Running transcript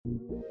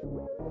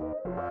Hello,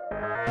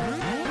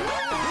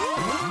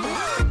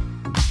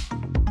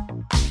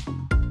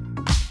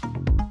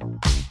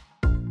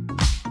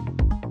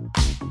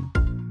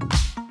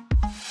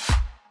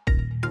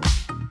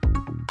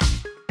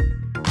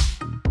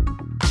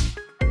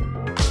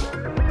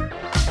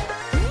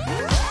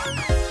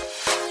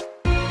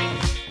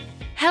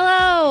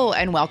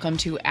 and welcome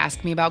to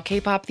Ask Me About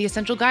K-Pop, the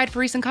essential guide for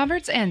recent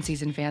converts and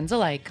seasoned fans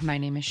alike. My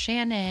name is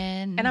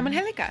Shannon. And I'm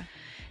Angelica.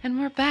 And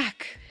we're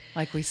back.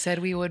 Like we said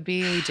we would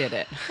be, we did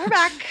it. We're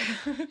back.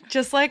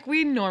 Just like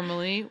we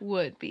normally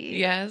would be.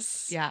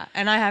 Yes. Yeah.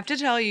 And I have to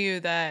tell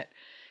you that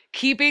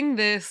keeping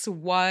this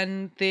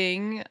one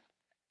thing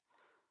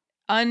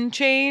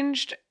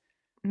unchanged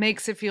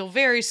makes it feel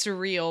very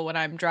surreal when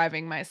I'm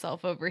driving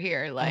myself over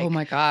here. Like, oh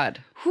my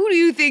God. Who do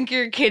you think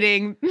you're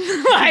kidding?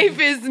 Life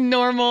is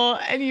normal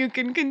and you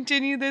can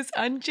continue this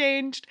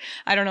unchanged.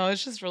 I don't know.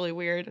 It's just really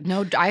weird.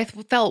 No, I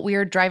felt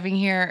weird driving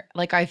here.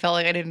 Like I felt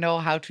like I didn't know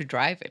how to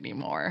drive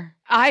anymore.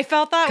 I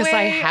felt that way. Because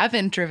I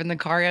haven't driven the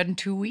car in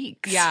 2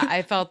 weeks. Yeah,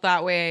 I felt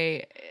that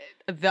way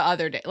the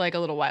other day, like a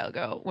little while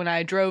ago, when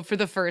I drove for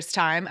the first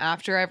time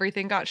after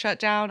everything got shut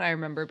down. I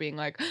remember being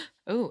like,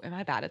 oh, am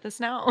I bad at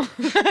this now?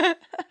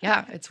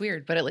 Yeah, it's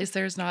weird, but at least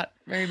there's not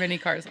very many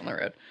cars on the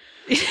road.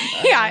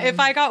 Yeah, if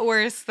I got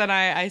worse, then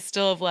I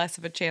still have less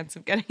of a chance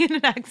of getting in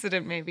an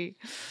accident, maybe.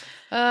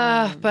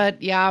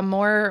 But yeah,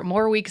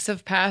 more weeks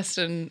have passed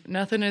and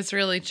nothing has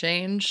really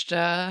changed.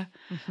 I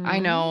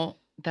know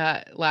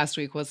that last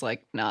week was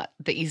like not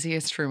the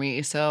easiest for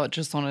me, so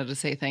just wanted to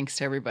say thanks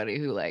to everybody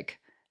who like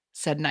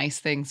said nice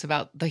things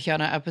about the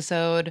Hyuna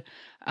episode.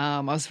 I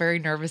was very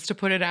nervous to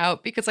put it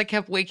out because I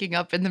kept waking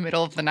up in the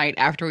middle of the night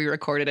after we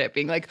recorded it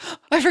being like,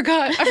 I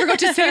forgot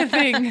to say a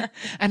thing.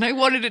 And I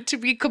wanted it to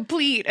be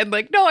complete and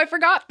like, no, I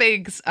forgot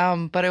things.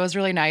 But it was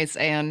really nice.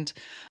 And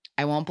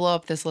I won't blow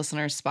up this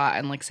listener's spot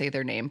and like say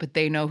their name, but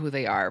they know who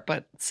they are.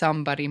 But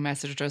somebody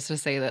messaged us to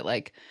say that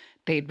like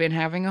they'd been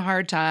having a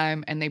hard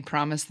time and they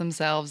promised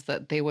themselves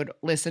that they would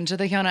listen to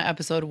the Hyuna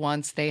episode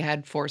once they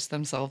had forced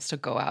themselves to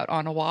go out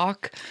on a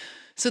walk.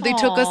 So they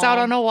took us out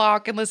on a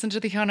walk and listened to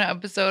the Hyuna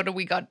episode and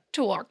we got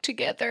to walk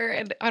together.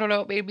 And I don't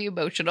know, it made me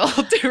emotional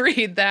to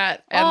read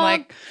that. And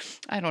like,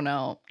 I don't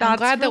know. I'm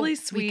glad really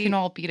that sweet. we can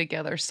all be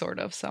together sort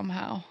of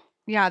somehow.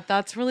 Yeah,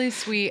 that's really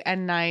sweet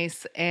and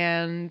nice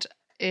and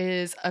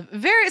is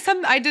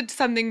I did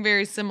something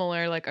very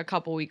similar like a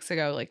couple weeks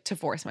ago, like to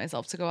force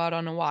myself to go out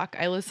on a walk.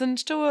 I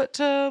listened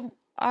to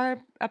our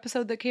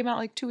episode that came out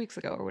like 2 weeks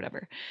ago or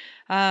whatever.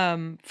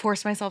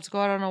 Forced myself to go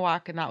out on a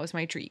walk and that was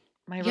my treat.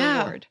 My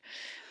reward.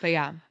 But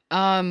yeah.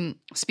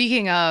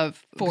 Speaking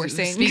of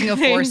forcing,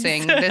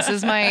 this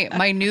is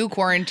my new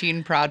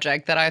quarantine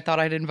project that I thought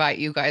I'd invite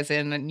you guys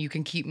in and you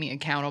can keep me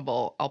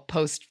accountable. I'll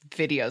post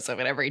videos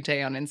of it every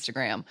day on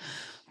Instagram.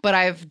 But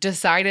I've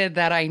decided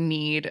that I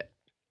need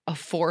a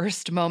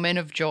forced moment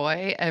of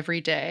joy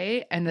every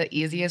day. And the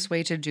easiest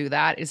way to do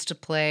that is to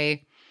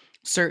play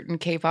certain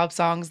K-pop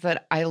songs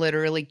that I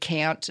literally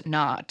can't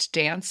not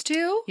dance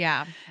to.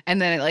 Yeah. And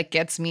then it like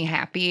gets me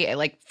happy. It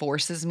like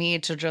forces me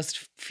to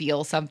just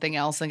feel something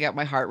else and get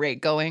my heart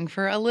rate going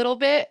for a little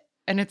bit.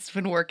 And it's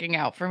been working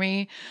out for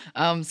me.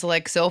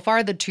 So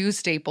far the two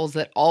staples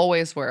that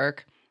always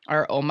work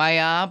are Oh My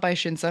Ya by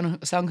Shin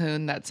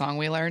Sung-hoon, that song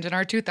we learned in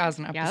our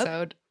 2000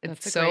 episode. Yep,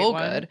 it's so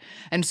good.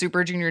 And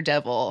Super Junior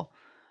Devil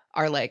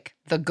are like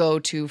the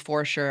go-to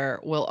for sure,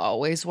 will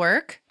always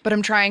work. But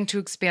I'm trying to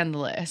expand the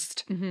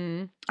list.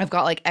 Mm-hmm. I've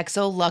got like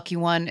EXO Lucky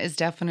One is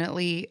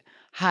definitely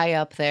high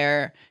up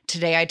there.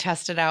 Today I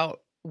tested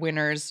out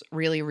Winners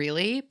Really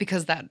Really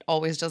because that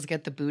always does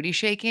get the booty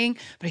shaking.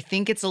 But I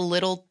think it's a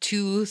little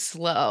too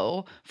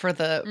slow for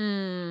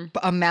the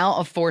amount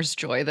of forced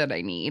joy that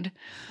I need.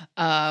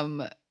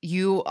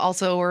 You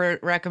also were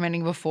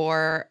recommending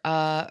before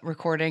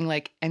recording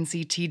like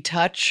NCT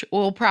Touch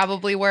will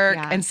probably work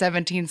and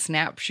 17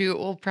 Snap Shoot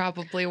will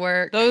probably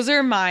work. Those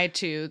are my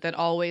two that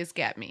always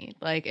get me.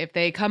 Like if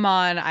they come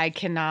on, I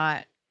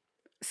cannot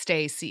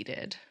stay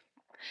seated.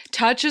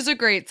 Touch is a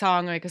great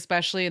song, like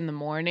especially in the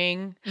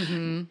morning.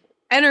 Mm-hmm.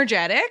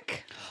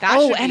 Energetic.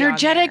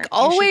 Energetic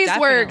always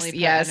works.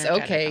 Yes.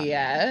 Okay.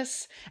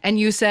 Yes. And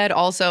you said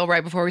also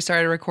right before we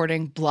started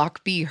recording,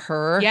 Block B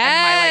Her. Yes.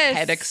 And my like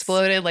head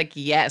exploded. Like,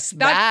 yes,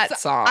 that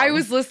song. I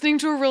was listening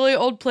to a really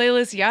old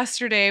playlist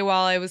yesterday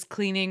while I was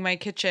cleaning my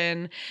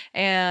kitchen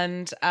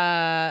and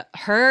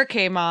Her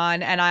came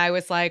on and I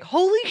was like,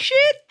 holy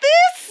shit,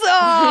 this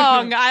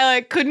song. I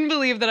like couldn't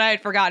believe that I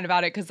had forgotten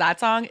about it because that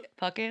song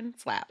fucking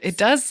slaps. It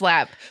does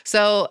slap.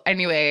 So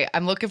anyway,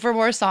 I'm looking for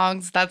more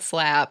songs that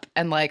slap.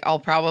 And like, I'll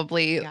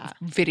probably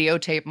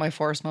videotape my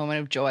forced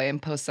moment of joy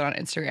and post it on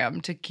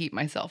Instagram to keep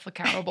myself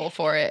accountable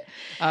for it.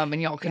 And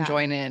y'all can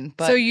join in.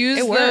 But so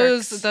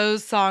use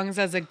those songs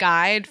as a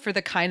guide for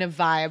the kind of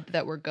vibe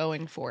that we're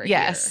going for.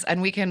 Yes. Here.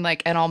 And we can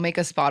like, and I'll make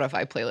a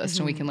Spotify playlist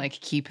and we can like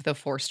keep the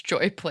forced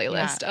joy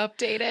playlist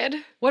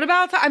updated. What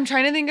about, I'm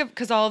trying to think of,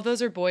 because all of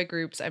those are boy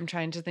groups. I'm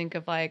trying to think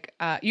of like,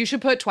 you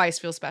should put Twice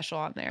Feel Special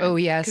on there. Oh,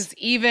 yes. Because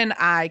even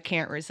I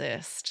can't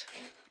resist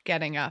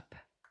getting up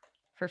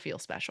for Feel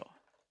Special.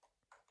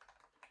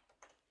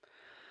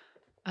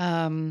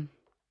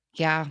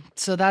 Yeah.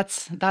 So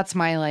that's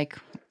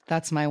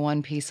my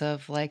one piece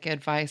of like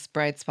advice,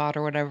 bright spot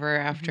or whatever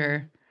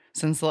after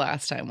since the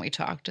last time we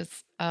talked.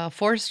 It's a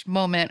forced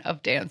moment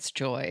of dance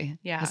joy.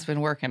 Yeah. Has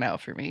been working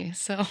out for me.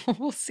 So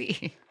we'll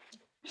see.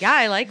 Yeah,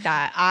 I like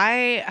that.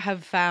 I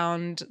have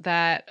found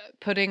that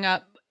putting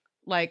up,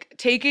 like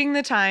taking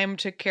the time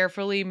to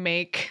carefully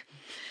make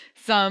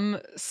some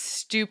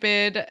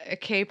stupid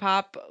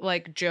K-pop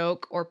like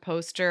joke or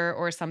poster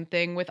or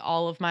something with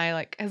all of my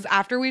like, because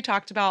after we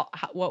talked about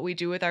what we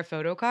do with our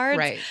photo cards,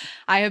 Right.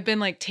 I have been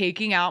like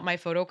taking out my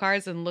photo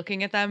cards and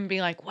looking at them and being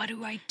like, what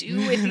do I do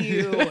with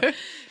you?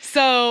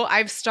 So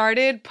I've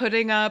started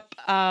putting up,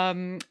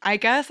 I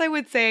guess I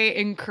would say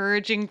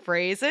encouraging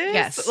phrases.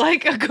 Yes.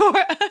 Like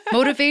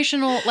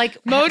Motivational,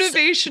 like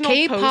motivational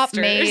K-pop posters.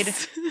 made,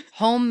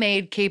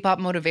 homemade K-pop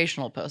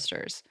motivational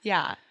posters.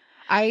 Yeah.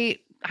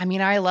 I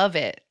mean, I love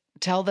it.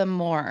 Tell them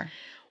more.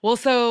 Well,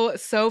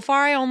 so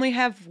far I only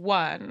have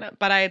one,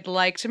 but I'd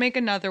like to make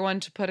another one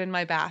to put in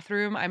my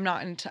bathroom. I'm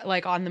not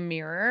like on the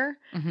mirror.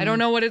 I don't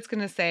know what it's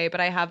going to say, but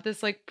I have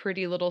this like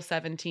pretty little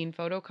 17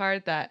 photo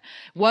card that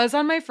was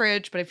on my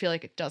fridge, but I feel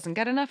like it doesn't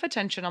get enough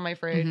attention on my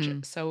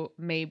fridge. So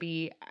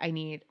maybe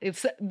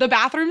it's the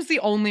bathroom's the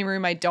only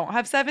room I don't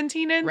have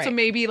 17 in. Right. So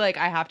maybe like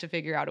I have to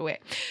figure out a way.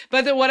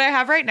 But what I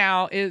have right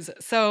now is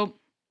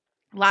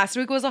last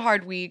week was a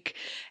hard week,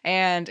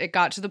 and it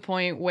got to the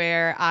point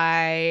where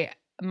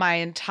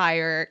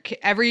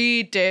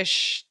every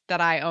dish that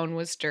I own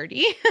was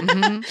dirty.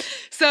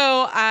 So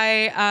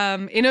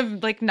I, in a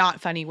like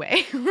not funny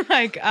way,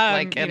 like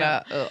in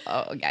a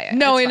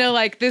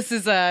like this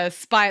is a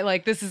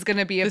this is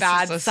gonna be a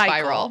bad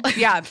cycle.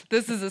 Yeah,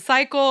 this is a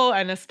cycle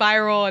and a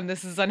spiral, and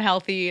this is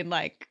unhealthy, and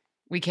like.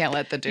 We can't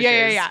let the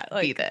dishes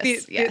like, be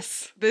this.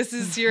 Yes. This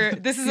is a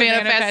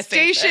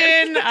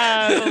manifestation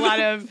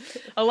of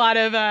a lot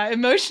of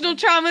emotional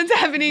traumas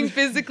happening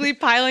physically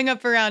piling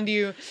up around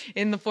you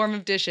in the form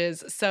of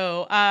dishes.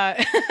 So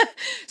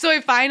so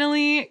I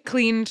finally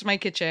cleaned my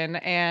kitchen,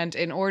 and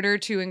in order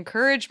to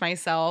encourage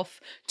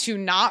myself to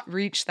not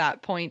reach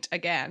that point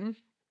again,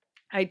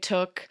 I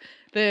took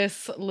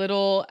this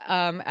little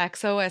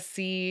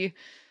XOSC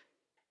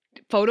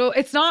photo.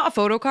 It's not a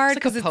photo card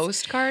because it's a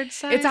postcard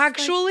size. It's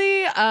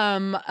actually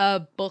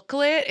a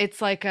booklet.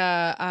 It's like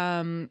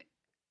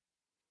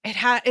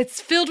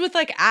it's filled with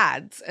like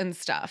ads and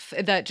stuff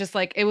that just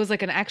like it was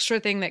like an extra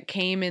thing that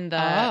came in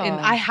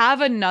I have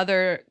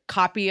another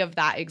copy of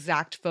that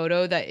exact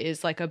photo that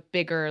is like a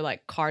bigger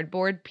like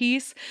cardboard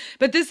piece,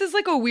 but this is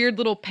like a weird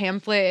little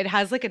pamphlet. It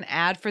has like an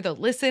ad for the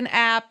Listen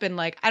app, and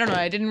like I don't know,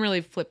 I didn't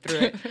really flip through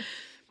it.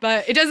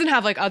 But it doesn't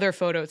have like other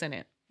photos in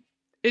it.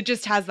 It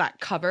just has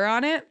that cover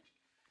on it.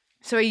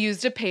 So I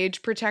used a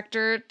page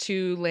protector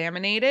to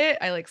laminate it.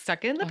 I like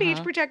stuck it in the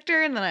page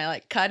protector, and then I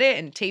like cut it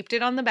and taped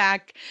it on the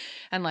back,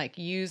 and like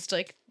used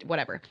like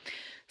whatever.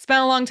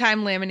 Spent a long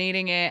time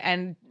laminating it,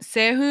 and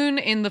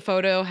Sehun in the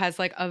photo has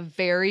like a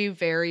very,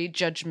 very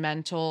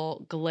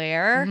judgmental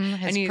glare.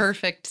 His and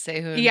perfect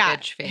Sehun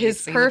bitch face.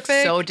 His he perfect.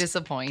 Looks so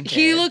disappointed.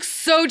 He looks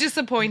so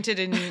disappointed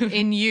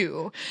in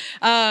you.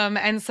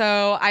 And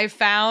so I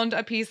found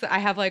a piece that I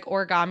have like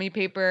origami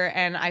paper,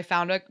 and I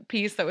found a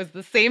piece that was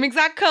the same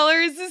exact color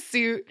as the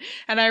suit,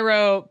 and I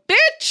wrote,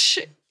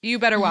 "Bitch, you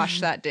better wash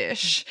that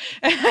dish."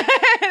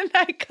 And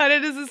I cut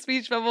it as a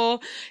speech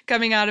bubble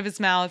coming out of his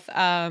mouth.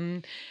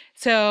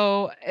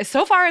 So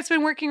far it's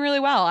been working really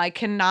well. I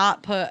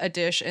cannot put a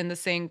dish in the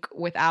sink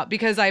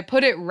because I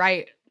put it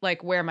right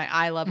like where my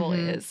eye level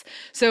is.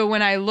 So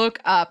when I look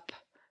up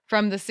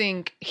from the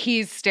sink,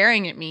 he's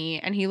staring at me,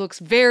 and he looks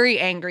very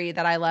angry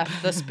that I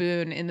left the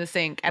spoon in the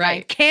sink, and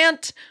I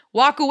can't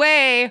walk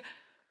away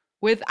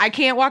from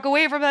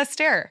that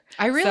stare.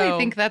 I really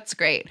think that's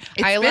great.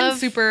 It's been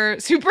super,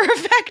 super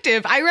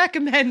effective. I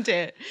recommend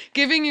it.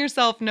 Giving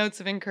yourself notes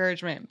of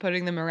encouragement,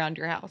 putting them around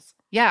your house.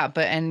 Yeah,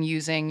 and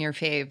using your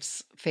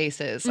faves'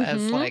 faces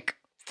as like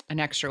an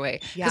extra way.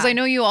 Because Yeah. I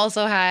know you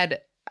also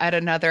had at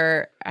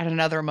another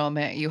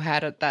moment you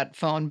had that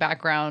phone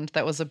background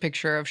that was a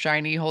picture of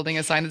Shiny holding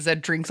a sign that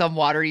said "Drink some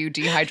water, you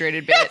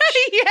dehydrated bitch."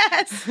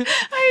 Yes,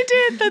 I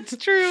did. That's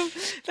true.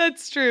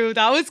 That's true.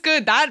 That was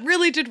good. That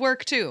really did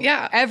work too.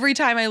 Yeah. Every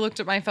time I looked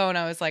at my phone,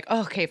 I was like,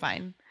 oh, okay,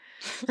 fine.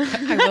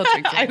 I will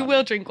drink some water. I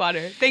will drink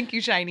water. Thank you,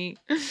 Shiny.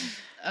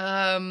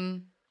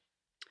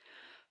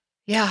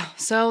 Yeah,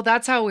 so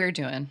that's how we're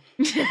doing.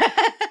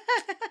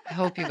 I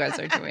hope you guys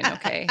are doing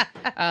okay.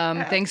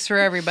 Thanks for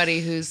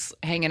everybody who's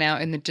hanging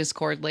out in the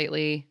Discord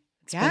lately.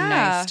 It's been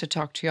nice to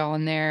talk to y'all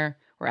in there.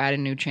 We're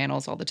adding new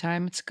channels all the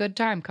time. It's a good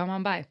time. Come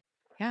on by.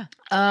 Yeah.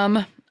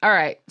 All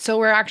right. So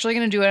we're actually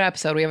going to do an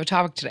episode. We have a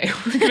topic today.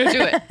 We're going to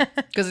do it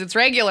because it's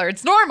regular.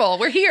 It's normal.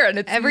 We're here and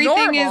it's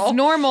Everything normal. is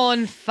normal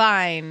and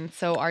fine.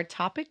 So our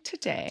topic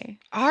today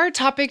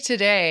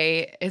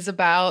is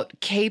about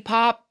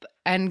K-pop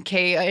and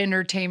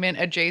K-entertainment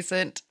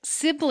adjacent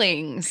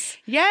siblings.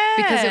 Yeah.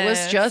 Because it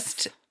was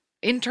just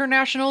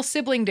International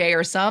Sibling Day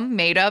or some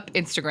made up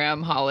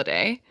Instagram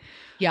holiday.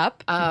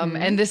 Yep.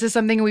 And this is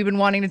something we've been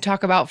wanting to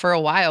talk about for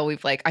a while.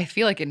 I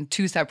feel like in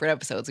 2 separate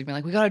episodes, we've been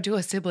like, we got to do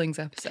a siblings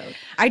episode.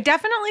 I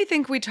definitely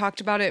think we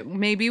talked about it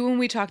maybe when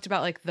we talked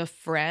about like the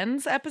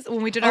Friends episode,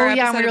 when we did our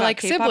episode and we were about like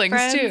K-pop siblings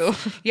friends.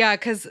 too. Yeah,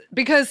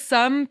 because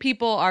some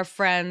people are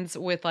friends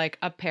with like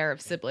a pair of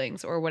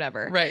siblings or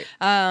whatever. Right.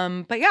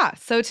 But yeah,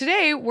 so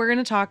today we're going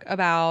to talk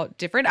about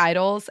different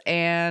idols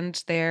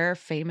and their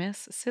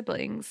famous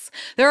siblings.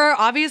 There are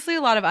obviously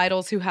a lot of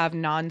idols who have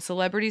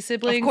non-celebrity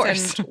siblings. Of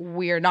course. And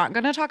we're not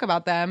going to talk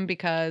about them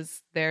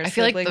because their I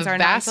feel like siblings the are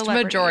vast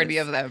non-celebrities. majority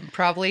of them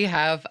probably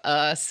have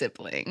a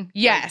sibling.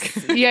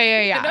 Yes.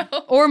 Yeah.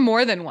 know? Or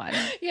more than one.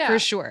 Yeah. For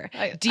sure.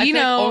 I Do you feel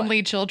like know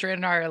only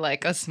children are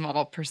like a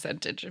small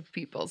percentage of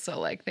people. So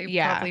like they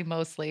probably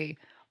mostly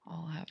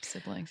all have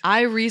siblings.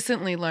 I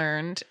recently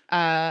learned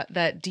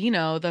that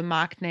Dino, the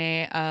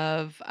maknae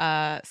of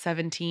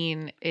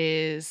 17,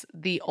 is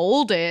the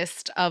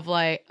oldest of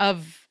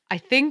I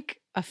think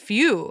a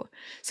few.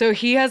 So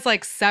he has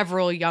like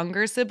several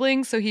younger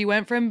siblings. So he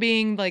went from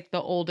being like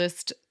the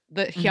oldest,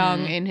 the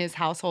young in his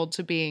household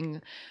to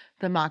being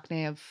the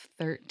maknae of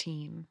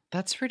 13.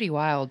 That's pretty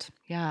wild.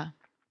 Yeah.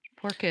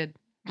 Poor kid.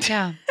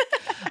 Yeah.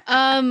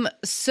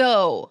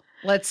 So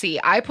let's see.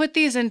 I put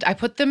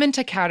them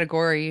into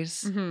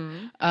categories.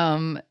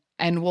 And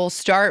we'll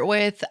start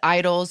with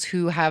idols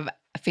who have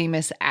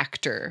famous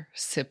actor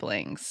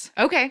siblings.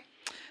 Okay.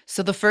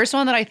 So the first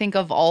one that I think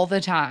of all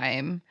the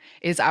time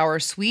is our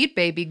sweet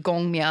baby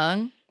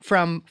Gongmyung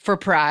from For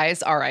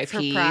Prize,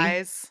 R.I.P.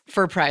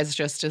 For Prize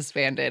just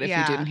disbanded. If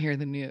you didn't hear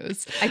the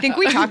news, I think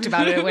we talked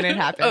about it when it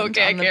happened.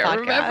 Okay, on the I can't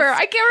podcast. remember.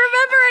 I can't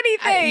remember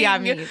anything. Yeah,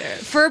 me neither.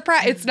 For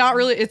Prize, it's not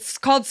really. It's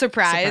called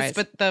Surprise,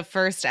 but the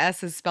first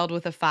S is spelled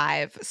with a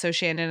 5. So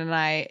Shannon and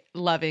I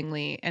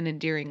lovingly and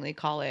endearingly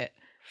call it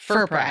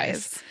For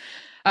Prize.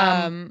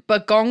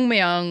 But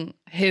Gongmyung,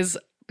 his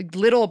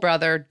little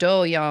brother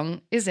Do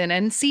Young, is in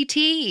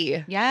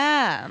NCT.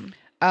 Yeah.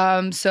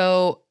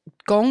 So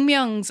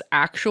Gongmyung's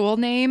actual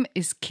name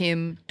is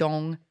Kim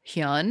Dong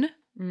Hyun.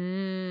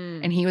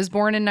 And he was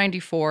born in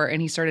 94 and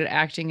he started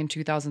acting in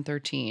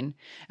 2013.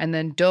 And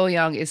then Do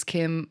Young is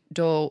Kim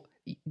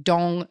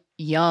Dong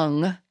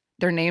Young.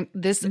 Their name,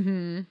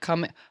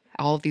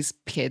 all of these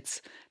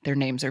kids, their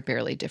names are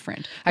barely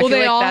different. I feel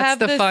they like all that's have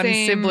the fun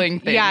same, sibling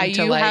thing. Yeah,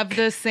 you have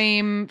the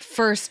same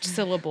first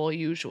syllable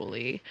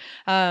usually.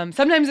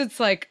 Sometimes it's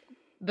like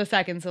the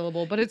second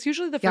syllable, but it's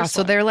usually the first one.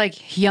 So they're like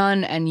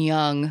Hyun and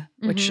Young,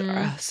 which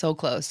are so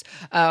close.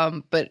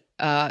 But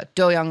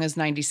Do Young is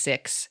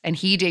 96, and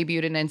he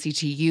debuted in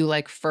NCT U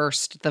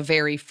the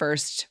very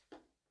first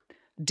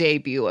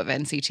debut of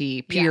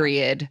NCT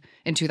period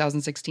in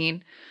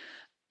 2016.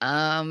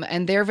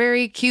 And they're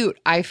very cute.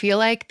 I feel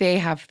like they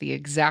have the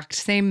exact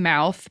same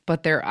mouth,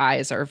 but their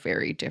eyes are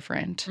very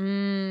different.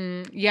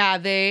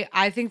 Yeah,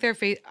 I think their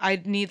face. I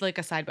need like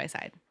a side by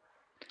side.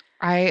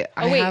 I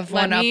have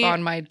one up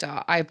on my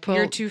dog.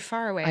 You're too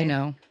far away. I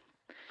know.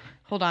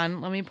 Hold on,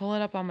 let me pull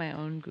it up on my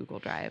own Google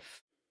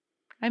Drive.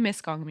 I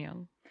miss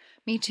Gongmyung.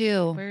 Me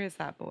too. Where is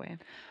that boy?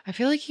 I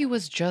feel like he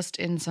was just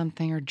in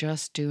something or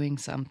just doing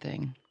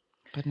something,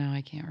 but now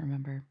I can't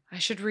remember. I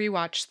should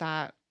rewatch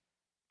that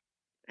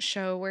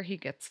show where he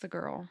gets the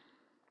girl.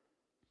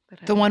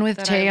 The one with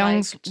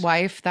Taeyong's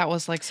wife that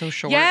was like so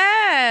short.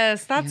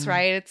 Yes, that's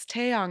right. It's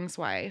Taeyong's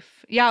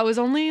wife. Yeah, it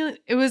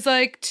was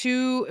like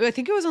 2, I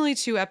think it was only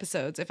 2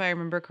 episodes if I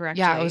remember correctly.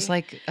 Yeah, it was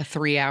like a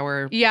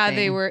 3-hour Yeah,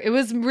 thing. it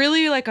was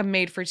really like a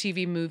made for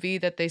TV movie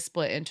that they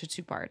split into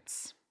 2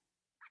 parts.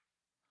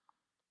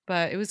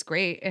 But it was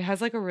great. It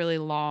has like a really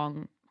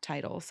long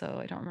title, so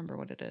I don't remember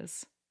what it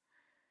is.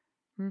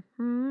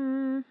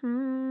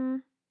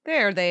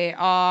 There they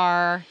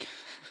are.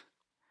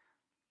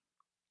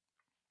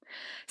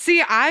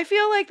 See, I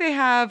feel like they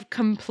have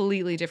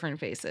completely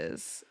different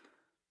faces.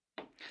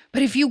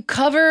 But if you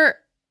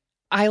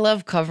I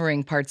love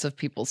covering parts of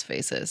people's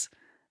faces.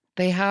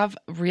 They have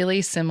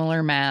really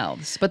similar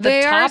mouths, but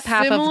the top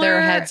half of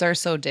their heads are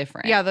so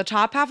different. Yeah, the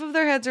top half of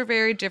their heads are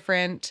very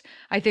different.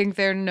 I think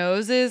their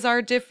noses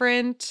are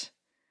different.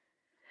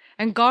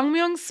 And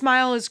Gongmyung's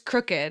smile is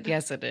crooked.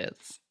 Yes, it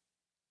is.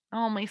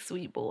 Oh, my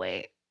sweet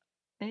boy.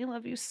 I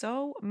love you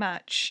so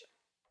much.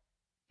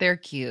 They're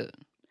cute.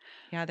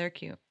 Yeah, they're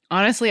cute.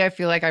 Honestly, I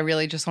feel like I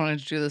really just wanted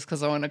to do this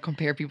because I want to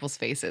compare people's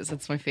faces.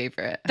 It's my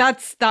favorite.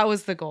 That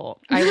was the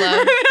goal. I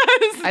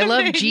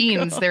love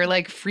genes. They're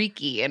like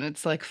freaky and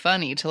it's like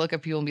funny to look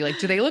at people and be like,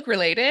 do they look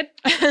related?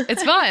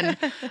 It's fun.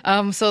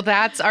 So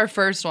that's our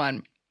first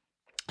one.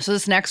 So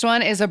this next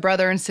one is a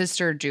brother and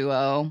sister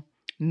duo.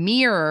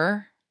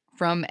 Mirror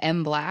from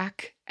M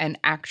Black and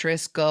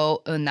actress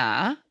Go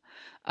Euna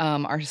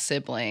are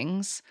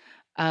siblings.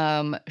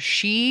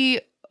 She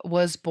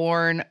was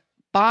born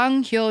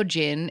Bang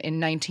Hyo-jin in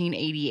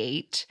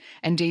 1988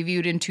 and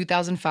debuted in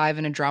 2005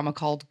 in a drama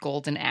called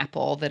Golden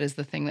Apple. That is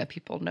the thing that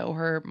people know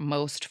her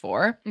most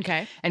for.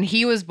 Okay. And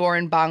he was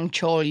born Bang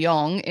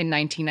Chol-young in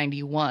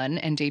 1991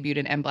 and debuted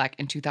in M Black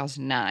in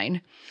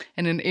 2009.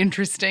 And an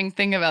interesting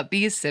thing about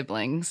these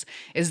siblings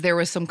is there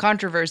was some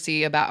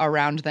controversy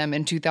around them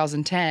in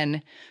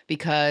 2010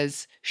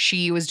 because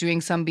she was doing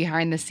some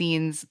behind the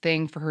scenes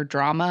thing for her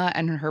drama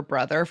and her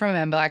brother from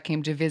M Black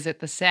came to visit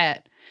the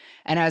set.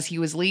 And as he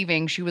was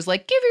leaving, she was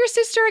like, give your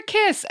sister a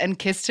kiss, and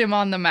kissed him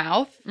on the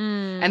mouth.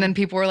 And then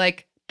people were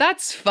like,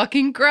 that's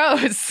fucking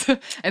gross.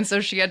 And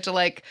so she had to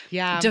like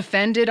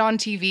defend it on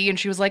TV. And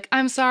she was like,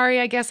 I'm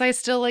sorry. I guess I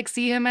still like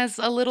see him as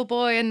a little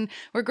boy and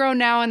we're grown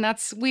now and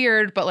that's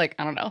weird. But like,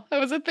 I don't know. That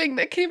was a thing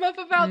that came up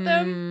about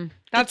them.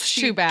 That's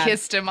too bad.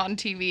 Kissed him on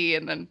TV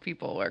and then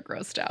people were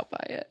grossed out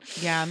by it.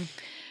 Yeah.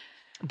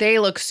 They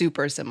look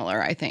super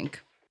similar, I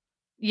think.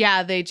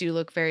 Yeah, they do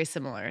look very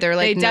similar. They're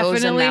like they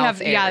nose definitely and mouth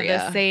have area.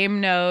 the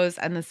same nose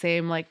and the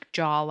same like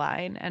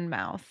jawline and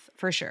mouth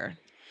for sure.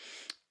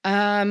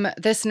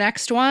 This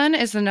next one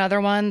is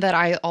another one that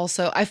I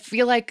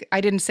feel like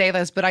I didn't say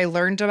this, but I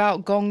learned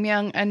about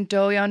Gongmyung and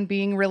Doyeon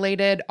being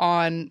related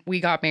on We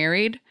Got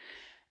Married.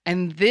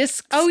 And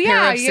this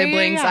pair of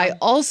siblings I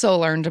also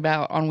learned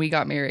about on We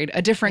Got Married.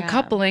 A different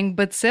coupling,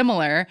 but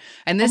similar.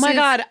 And this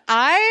God,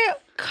 I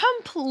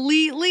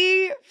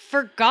completely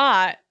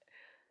forgot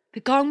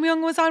that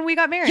Gongmyung was on We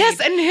Got Married.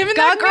 Yes, and him and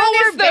that girl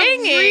were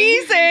banging. The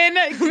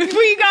reason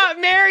We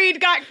Got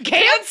Married got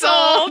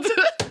canceled.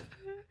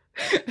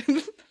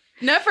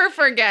 Never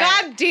forget.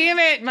 God damn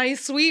it, my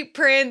sweet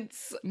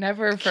prince.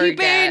 Never forget. Keep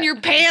it in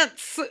your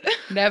pants.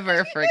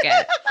 Never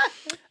forget.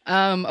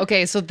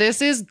 Okay, so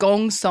this is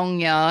Gong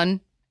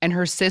Sung-yeon and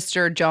her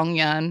sister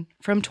Jonghyun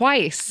from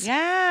Twice.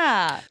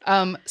 Yeah.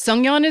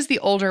 Sung-yeon is the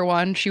older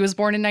one. She was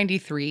born in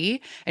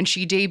 93 and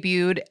she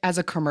debuted as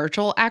a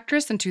commercial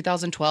actress in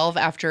 2012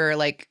 after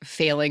like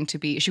failing to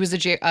be. She was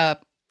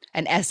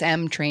an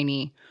SM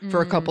trainee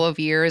for a couple of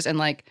years and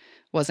like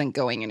wasn't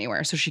going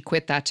anywhere. So she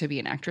quit that to be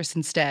an actress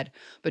instead.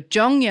 But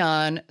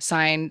Jonghyun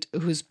signed,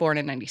 who's born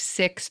in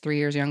 96, 3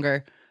 years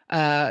younger,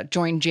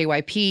 joined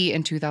JYP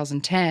in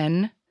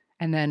 2010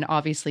 and then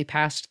obviously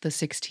passed the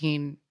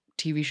 16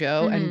 TV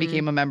show and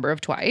became a member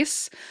of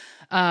Twice.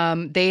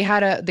 They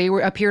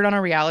appeared on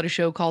a reality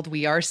show called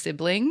We Are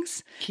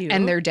Siblings. Cute.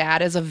 And their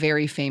dad is a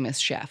very famous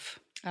chef.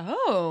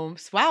 Oh,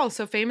 wow.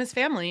 So famous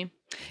family.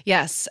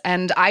 Yes.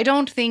 And I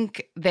don't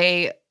think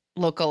they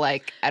look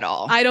alike at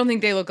all. I don't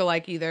think they look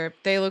alike either.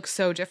 They look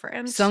so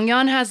different.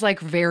 Sungyeon has like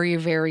very,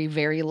 very,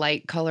 very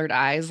light colored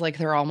eyes. Like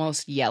they're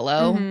almost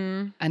yellow.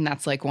 And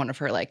that's like one of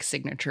her like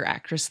signature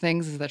actress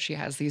things is that she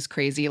has these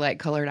crazy light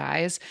colored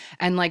eyes.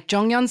 And like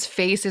Jonghyun's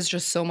face is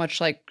just so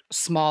much like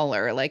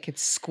smaller. Like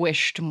it's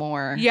squished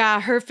more. Yeah,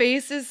 her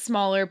face is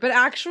smaller. But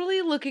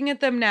actually looking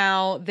at them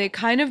now, they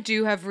kind of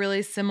do have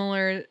really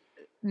similar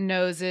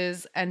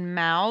noses and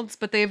mouths,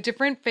 but they have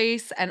different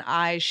face and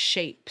eye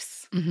shapes.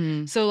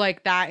 So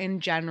like that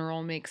in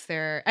general makes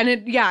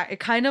it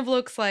kind of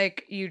looks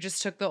like you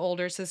just took the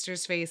older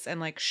sister's face and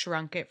like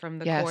shrunk it from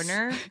the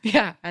corner.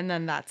 Yeah. And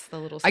then that's the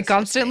little I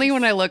constantly,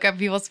 when I look at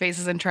people's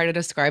faces and try to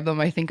describe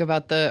them, I think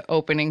about the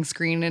opening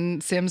screen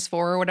in Sims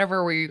 4 or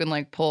whatever, where you can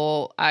like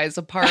pull eyes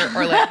apart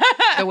or like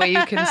the way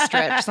you can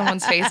stretch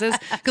someone's faces.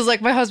 Because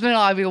like my husband and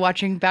I'll be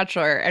watching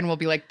Bachelor and we'll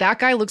be like, that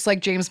guy looks like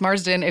James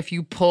Marsden if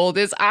you pulled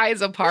his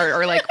eyes apart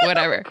or like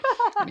whatever.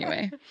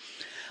 Anyway.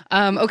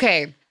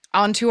 Okay.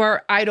 On to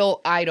our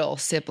idol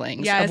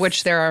siblings, of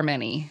which there are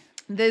many.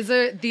 These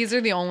are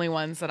the only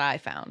ones that I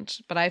found,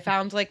 but I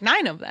found like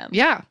 9 of them.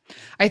 Yeah.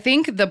 I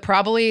think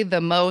probably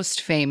the most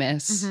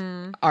famous,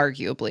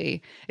 arguably,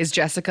 is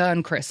Jessica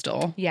and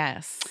Crystal.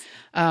 Yes.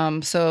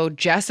 So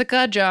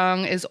Jessica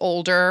Jung is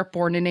older,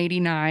 born in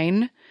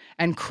 89,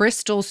 and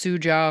Crystal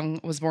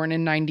Soo-jung was born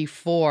in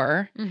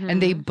 94. And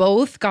they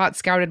both got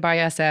scouted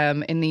by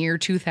SM in the year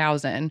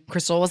 2000.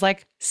 Crystal was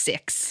like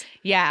 6.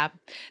 Yeah.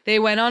 They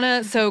went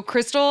on so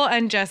Crystal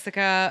and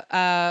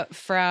Jessica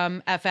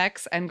from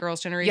FX and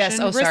Girls' Generation,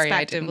 respectively. Sorry,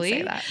 I didn't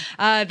say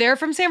that. They're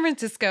from San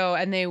Francisco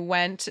and they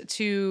went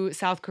to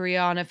South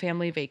Korea on a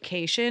family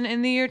vacation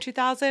in the year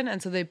 2000.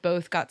 And so they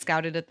both got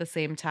scouted at the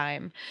same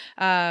time.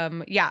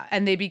 And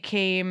they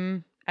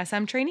became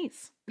SM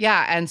trainees.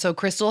 Yeah, and so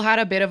Crystal had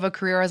a bit of a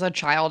career as a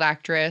child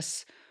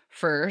actress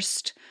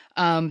first.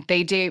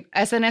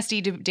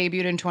 SNSD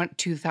debuted in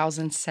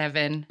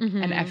 2007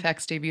 and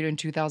FX debuted in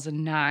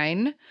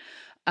 2009.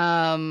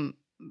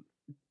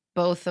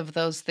 Both of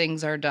those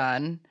things are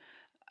done.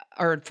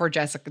 Or for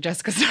Jessica.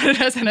 Jessica's not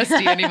at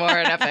SNSD anymore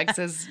and FX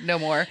is no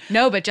more.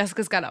 No, but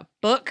Jessica's got a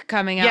book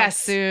coming out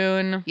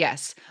soon.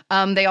 Yes.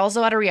 They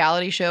also had a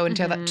reality show in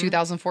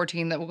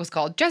 2014 that was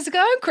called Jessica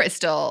and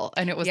Crystal.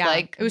 And it was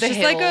like it was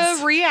just like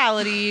a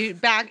reality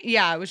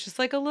it was just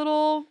like a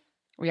little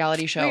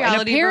reality show.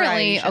 And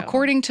apparently,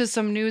 according to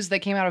some news that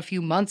came out a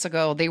few months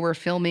ago, they were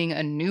filming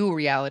a new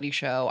reality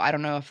show. I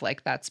don't know if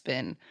like that's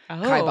been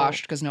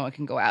kiboshed because no one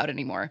can go out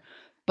anymore.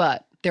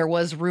 But there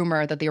was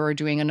rumor that they were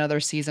doing another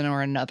season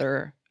or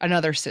another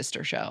another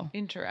sister show.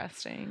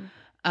 Interesting.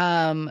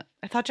 Um,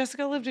 I thought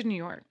Jessica lived in New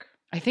York.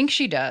 I think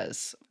she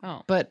does.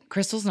 Oh. But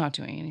Crystal's not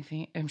doing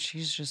anything, and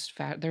she's just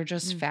they're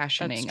just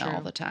fashioning true.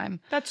 all the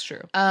time. That's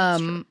true.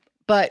 That's true.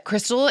 But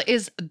Crystal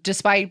is,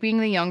 despite being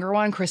the younger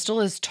one, Crystal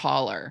is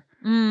taller.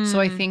 So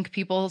I think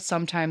people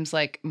sometimes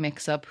like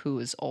mix up who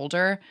is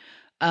older.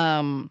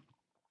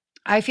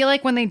 I feel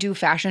like when they do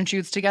fashion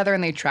shoots together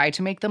and they try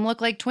to make them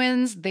look like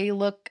twins, they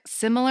look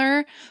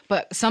similar.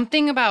 But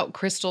something about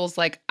Crystal's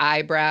like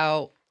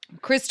eyebrow.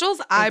 Crystal's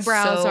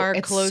eyebrows are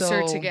it's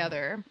closer so-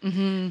 together.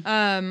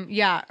 Mhm.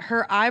 Yeah,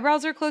 her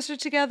eyebrows are closer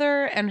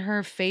together and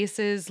her face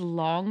is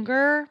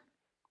longer,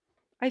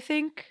 I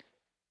think.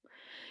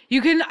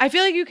 I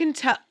feel like you can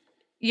tell.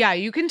 Yeah,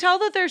 you can tell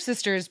that they're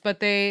sisters, but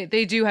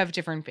they do have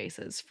different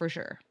faces for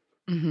sure.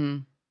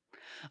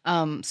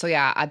 So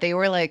yeah, they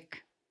were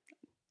like,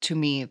 to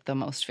me, the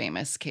most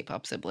famous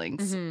K-pop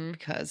siblings Mhm.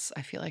 because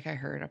I feel like I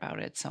heard about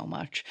it so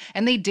much.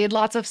 And they did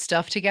lots of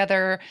stuff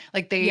together.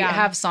 Like they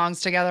have songs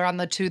together on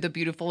the To the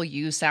Beautiful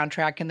You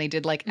soundtrack, and they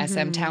did like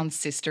SM Town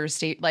Sister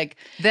State. Like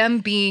them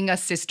being a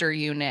sister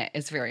unit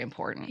is very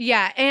important.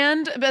 Yeah,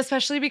 and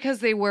especially because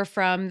they were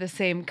from the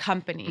same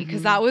company,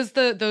 because those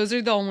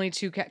are the only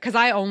two. Because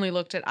I only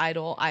looked at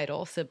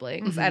idol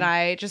siblings, and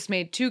I just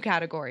made two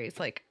categories,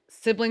 like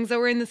siblings that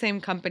were in the same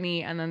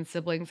company and then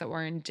siblings that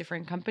were in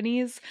different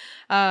companies.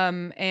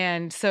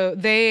 And so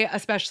they,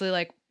 especially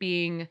like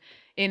being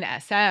in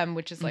SM,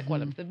 which is like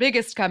one of the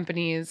biggest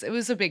companies, it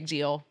was a big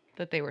deal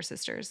that they were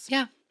sisters.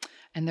 Yeah.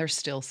 And they're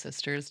still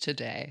sisters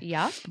today.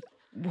 Yeah.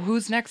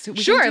 Who's next? We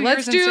can Sure,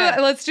 yours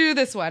instead. let's do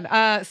this one.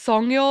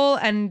 Songyul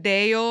and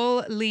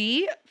Daeyeol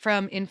Lee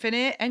from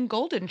Infinite and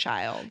Golden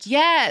Child.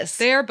 Yes.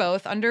 They are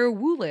both under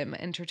Woolim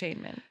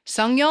Entertainment.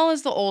 Sungyeol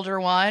is the older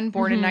one,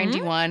 born in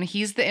 91.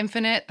 He's the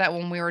Infinite that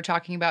when we were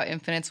talking about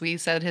Infinites, we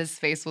said his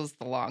face was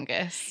the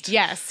longest.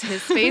 Yes,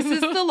 his face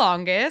is the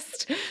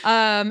longest.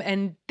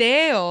 And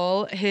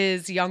Daeyeol,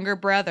 his younger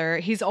brother,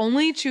 he's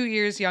only 2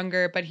 years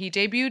younger, but he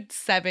debuted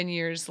 7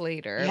 years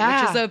later,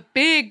 which is a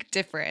big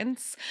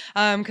difference.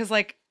 Because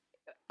like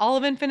all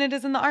of Infinite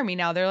is in the army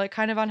now. They're like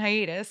kind of on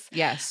hiatus.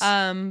 Yes.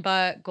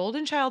 But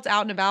Golden Child's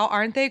out and about.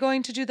 Aren't they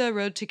going to do the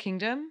Road to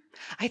Kingdom?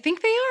 I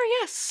think they are,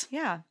 yes.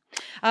 Yeah.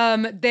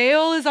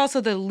 Daeyeol is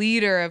also the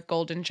leader of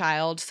Golden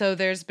Child, so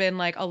there's been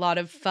like a lot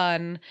of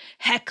fun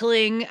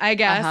heckling, I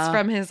guess,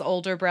 from his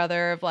older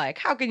brother of like,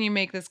 how can you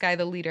make this guy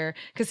the leader?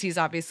 Because he's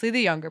obviously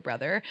the younger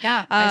brother.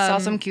 Yeah, I saw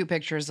some cute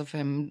pictures of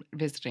him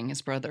visiting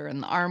his brother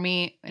in the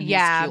army in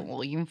his cute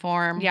little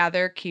uniform. Yeah,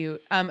 they're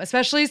cute.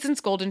 Especially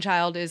since Golden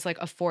Child is like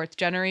a 4th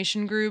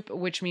generation group,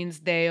 which means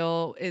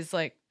Daeyeol is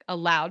like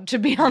allowed to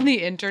be on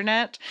the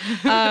internet.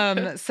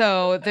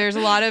 So there's a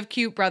lot of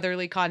cute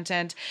brotherly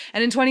content.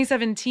 And in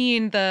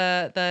 2017,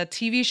 the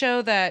TV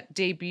show that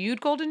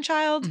debuted Golden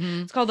Child,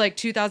 it's called like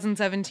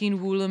 2017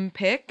 Woolim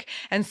Pick,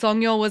 and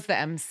Songyul was the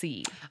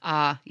MC.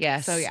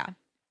 Yes. So yeah.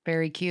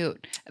 Very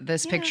cute.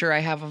 This picture I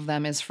have of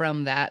them is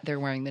from that. They're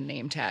wearing the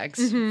name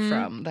tags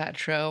from that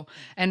show.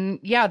 And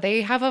yeah,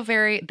 they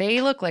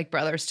look like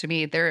brothers to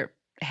me. Their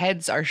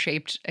heads are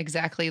shaped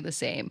exactly the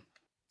same.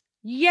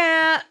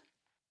 Yeah.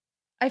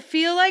 I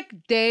feel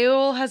like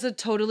Daeyeol has a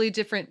totally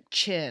different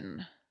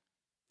chin.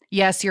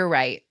 Yes, you're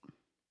right.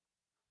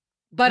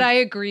 But I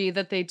agree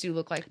that they do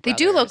look like brothers. They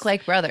do look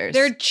like brothers.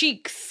 Their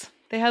cheeks.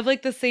 They have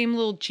like the same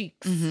little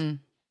cheeks.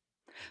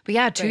 But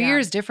yeah, 2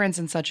 years difference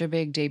in such a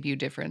big debut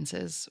difference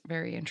is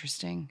very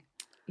interesting.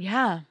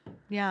 Yeah.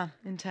 Yeah.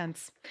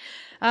 Intense.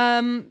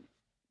 But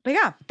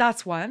yeah,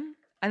 that's one.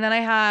 And then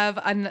I have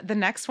the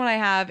next one I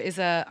have is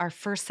our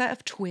first set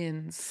of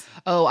twins.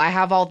 Oh, I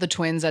have all the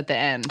twins at the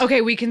end.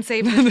 Okay, we can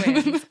save the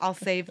twins. I'll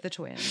save the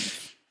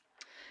twins.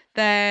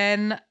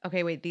 Then,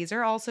 okay, wait, these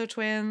are also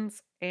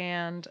twins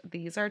and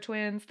these are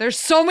twins. There's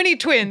so many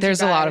twins.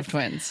 There's a lot of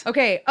twins.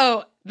 Okay.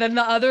 Oh, then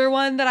the other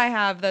one that I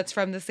have that's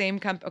from the same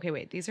company. Okay,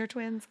 wait, these are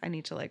twins. I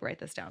need to like write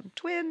this down.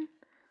 Twin.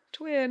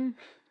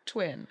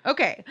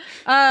 Okay.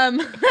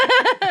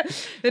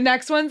 The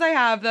next ones I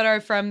have that are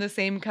from the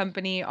same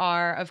company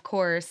are, of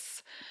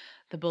course,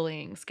 the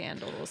bullying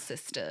scandal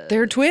sisters.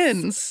 They're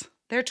twins.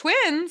 They're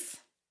twins.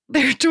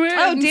 They're twins.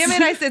 Oh, damn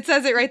it. It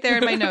says it right there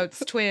in my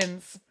notes.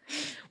 Twins.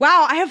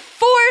 Wow, I have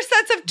 4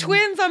 sets of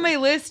twins on my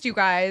list, you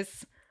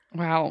guys.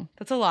 Wow.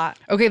 That's a lot.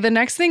 Okay, the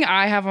next thing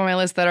I have on my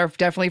list that are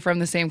definitely from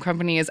the same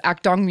company is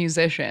Akdong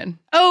Musician.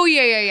 Oh,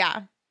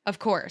 yeah. Of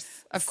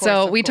course.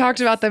 So we talked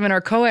about them in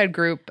our co-ed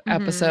group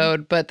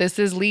episode, but this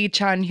is Lee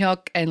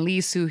Chan-hyuk and Lee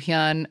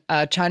Soo-hyun.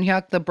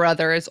 Chan-hyuk, the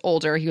brother, is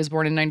older. He was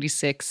born in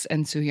 96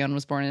 and Soo-hyun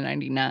was born in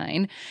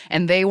 99.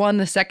 And they won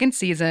the 2nd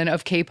season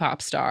of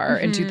K-Pop Star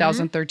in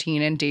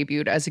 2013 and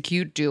debuted as a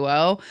cute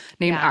duo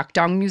named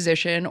Akdong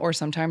Musician, or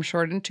sometimes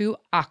shortened to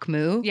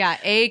Akmu. Yeah,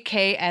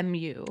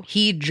 AKMU.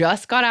 He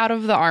just got out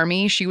of the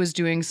army. She was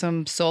doing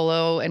some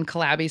solo and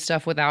collabby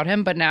stuff without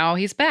him, but now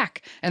he's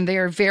back. And they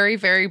are very,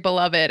 very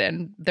beloved,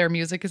 and their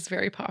music is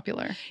very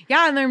popular.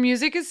 Yeah, and their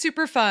music is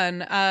super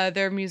fun.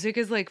 Their music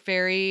is like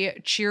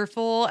very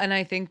cheerful, and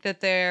I think that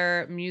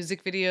their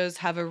music videos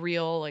have a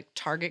real like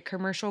Target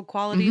commercial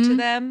quality to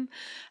them.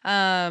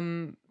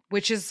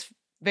 which is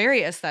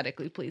very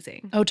aesthetically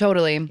pleasing. Oh,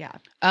 totally. Yeah.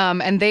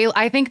 And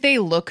I think they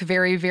look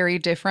very, very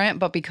different,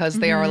 but because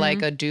they are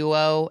like a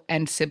duo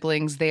and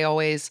siblings, they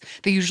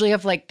usually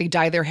have like, they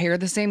dye their hair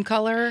the same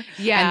color.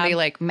 Yeah. And they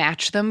like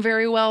match them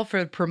very well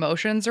for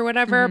promotions or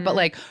whatever. But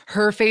like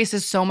her face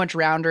is so much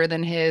rounder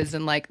than his,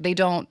 and like they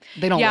don't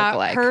look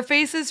alike. Her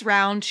face is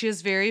round. She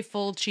has very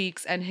full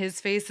cheeks, and his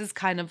face is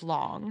kind of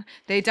long.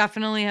 They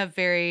definitely have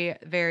very,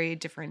 very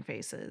different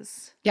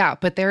faces. Yeah,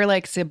 but they're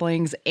like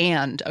siblings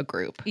and a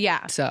group.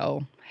 Yeah.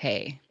 So,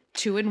 hey.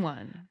 2 in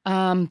 1.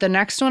 The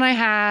next one I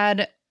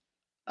had,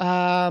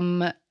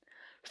 Thunder.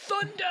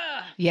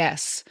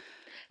 yes.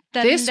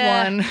 Thunder. This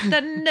one.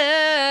 Thunder.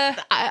 I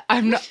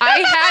had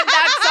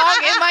that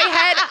song in my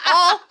head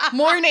all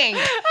morning.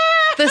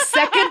 The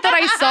second that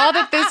I saw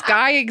that this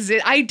guy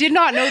I did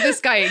not know this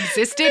guy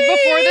existed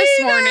before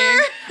this morning.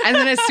 And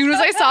then as soon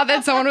as I saw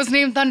that someone was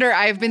named Thunder,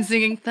 I've been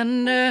singing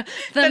Thunder,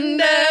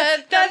 Thunder,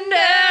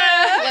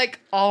 Thunder, like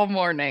all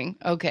morning.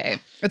 Okay.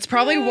 It's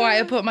probably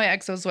why I put my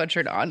EXO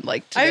sweatshirt on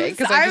like today,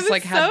 because I just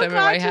like had them in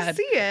my head.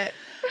 See it.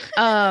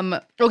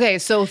 Okay,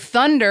 so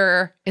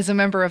Thunder is a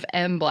member of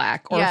M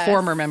Black, or a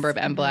former member of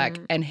M Black,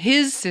 and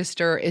his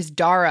sister is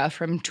Dara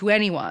from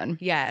 2NE1.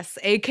 Yes,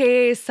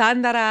 aka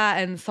Sandara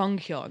and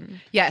Songhyun.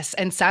 Yes,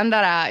 and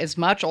Sandara is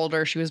much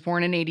older. She was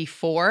born in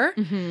 84,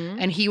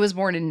 and he was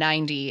born in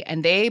 90,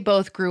 and they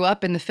both grew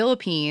up in the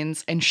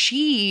Philippines, and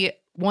she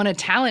won a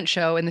talent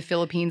show in the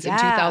Philippines in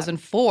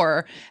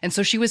 2004. And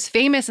so she was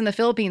famous in the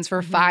Philippines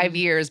for 5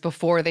 years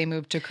before they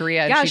moved to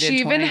Korea. Yeah, and she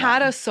even 21.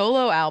 had a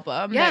solo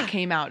album that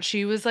came out.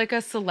 She was like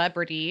a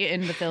celebrity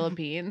in the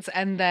Philippines.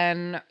 And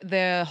then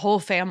the whole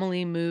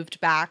family moved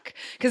back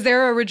because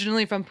they're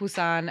originally from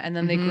Busan, and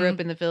then they grew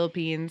up in the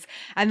Philippines.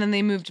 And then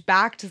they moved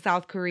back to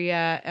South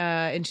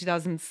Korea in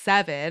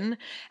 2007.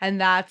 And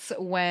that's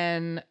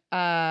when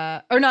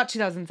or not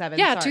 2007.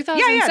 Yeah, sorry.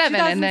 2007.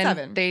 Yeah, and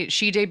then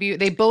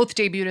they both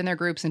debuted in their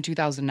groups in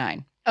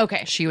 2009.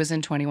 Okay. She was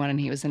in 21 and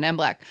he was in M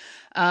Black.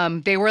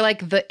 They were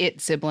like the it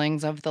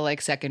siblings of the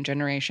like second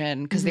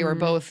generation, because they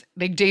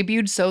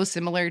debuted so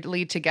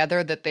similarly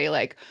together that they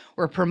like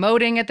were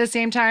promoting at the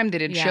same time. They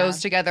did shows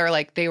together.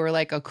 Like they were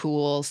like a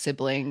cool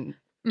sibling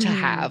to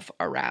have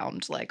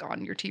around like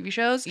on your TV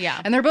shows.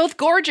 Yeah. And they're both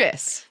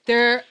gorgeous.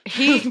 They're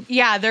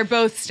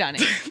both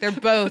stunning. They're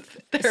both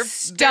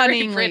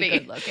stunningly pretty.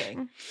 good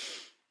looking.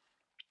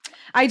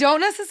 I don't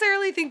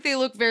necessarily think they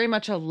look very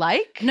much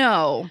alike.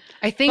 No.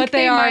 I think but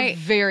they are might.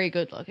 very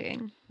good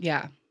looking.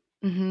 Yeah.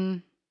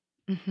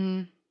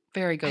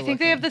 Very good. I think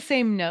they have the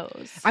same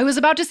nose. I was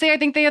about to say I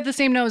think they have the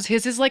same nose.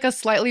 His is like a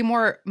slightly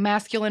more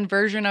masculine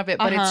version of it,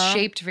 but it's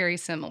shaped very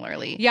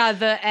similarly. Yeah,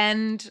 the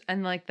end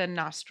and like the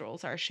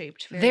nostrils are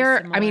shaped very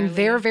similarly.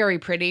 They're very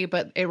pretty,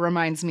 but it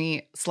reminds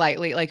me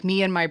slightly, like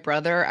me and my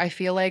brother, I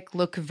feel like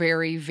look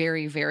very,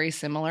 very, very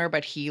similar,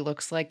 but he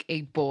looks like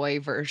a boy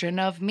version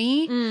of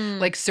me.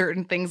 Like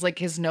certain things, like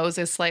his nose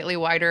is slightly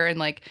wider and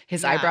like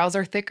his eyebrows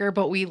are thicker,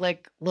 but we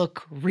like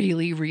look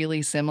really,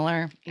 really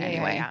similar.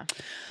 Anyway.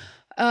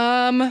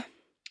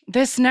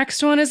 This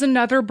next one is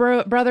another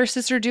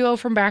brother-sister duo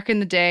from back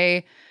in the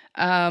day.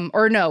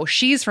 Or no,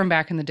 she's from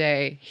back in the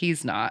day.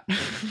 He's not.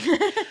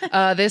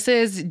 This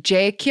is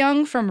Jae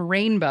Kyung from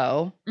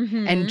Rainbow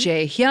and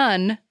Jae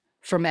Hyun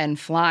from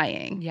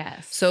N.Flying.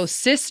 Yes. So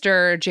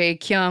sister Jae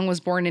Kyung was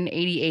born in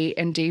 88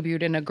 and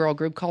debuted in a girl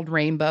group called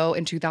Rainbow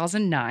in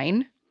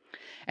 2009.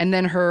 And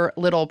then her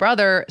little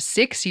brother,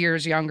 6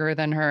 years younger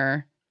than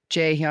her,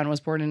 Jae Hyun,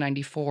 was born in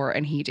 94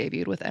 and he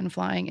debuted with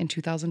N.Flying in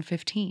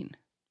 2015.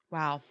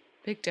 Wow.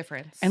 Big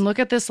difference. And look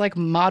at this like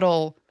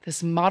model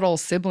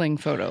sibling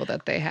photo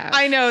that they have.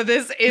 I know,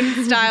 this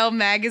In Style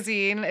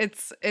magazine.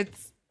 It's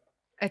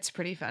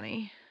pretty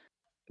funny.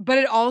 But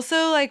it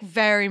also like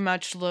very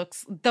much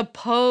looks, the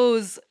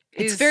pose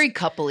it's very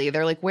coupley.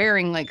 They're like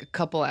wearing like a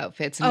couple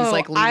outfits and he's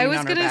like leaning on her back. I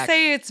was gonna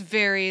say it's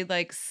very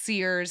like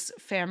Sears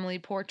family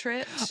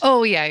portrait.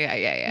 Oh yeah,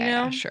 you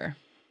know? Sure.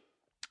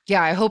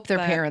 Yeah, I hope their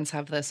parents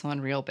have this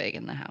one real big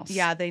in the house.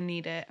 Yeah, they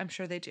need it. I'm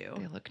sure they do.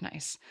 They look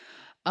nice.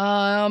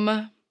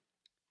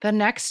 The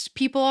next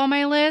people on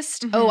my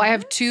list. Oh, I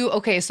have two.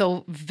 Okay,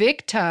 so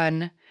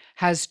Victon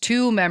has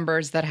two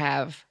members that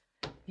have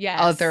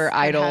other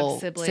idol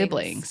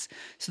siblings.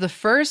 So the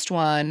first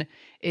one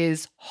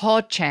is Ho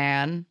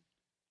Chan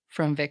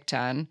from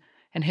Victon,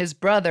 and his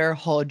brother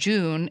Ho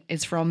Jun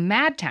is from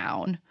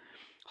Madtown.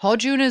 Ho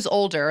Jun is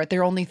older.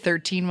 They're only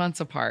 13 months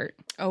apart.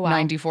 Oh, wow.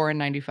 94 and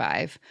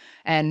 95.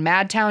 And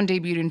Madtown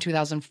debuted in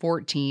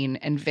 2014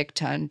 and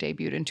Victon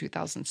debuted in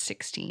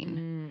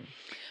 2016.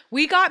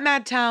 We got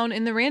Madtown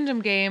in the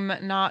random game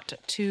not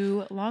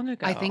too long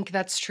ago. I think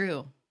that's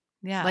true.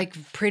 Yeah. Like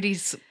pretty.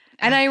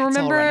 And I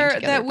remember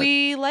together, that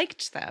we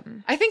liked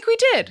them. I think we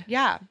did.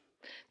 Yeah.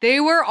 They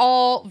were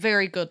all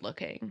very good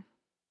looking.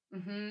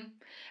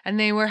 And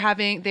they were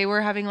having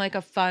like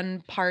a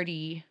fun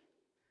party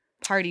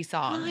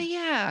song. Oh,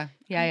 yeah.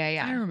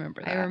 Yeah. I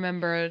remember that. I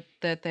remember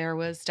that there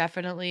was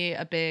definitely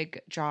a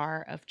big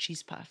jar of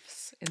cheese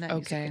puffs in that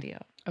music video.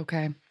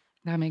 Okay.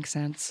 That makes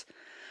sense.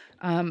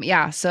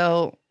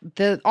 So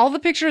all the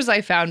pictures I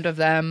found of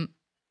them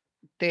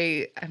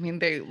they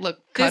look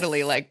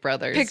cuddly like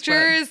brothers.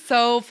 Picture is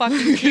so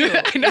fucking cute.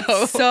 I know.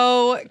 It's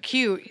so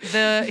cute.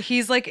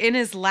 He's like in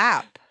his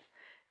lap,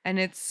 and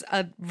it's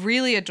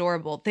really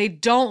adorable. They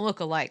don't look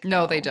alike.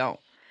 No, though. they don't.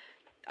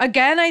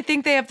 Again, I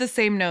think they have the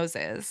same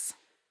noses,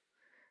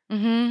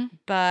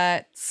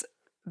 but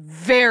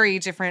very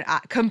different,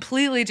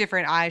 completely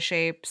different eye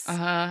shapes,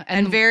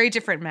 and very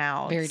different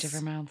mouths. Very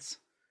different mouths.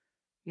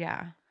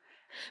 Yeah.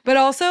 But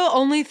also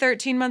only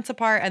 13 months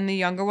apart, and the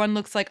younger one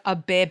looks like a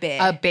baby.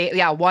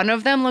 Yeah, one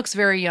of them looks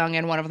very young,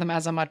 and one of them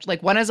has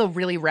one has a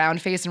really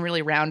round face and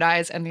really round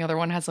eyes, and the other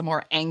one has a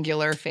more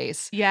angular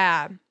face.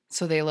 Yeah.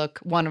 So they look,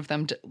 one of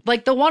them,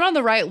 like the one on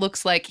the right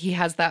looks like he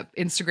has that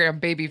Instagram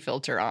baby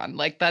filter on.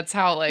 Like that's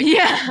how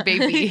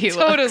baby he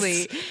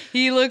totally. looks.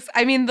 He looks,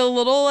 I mean, the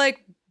little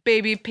like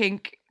baby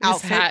pink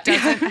outfit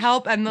doesn't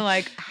help, and the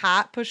like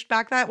hat pushed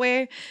back that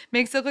way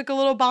makes it look like a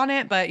little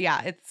bonnet. But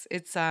yeah,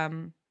 it's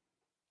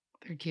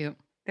they're cute.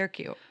 They're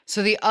cute.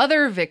 So the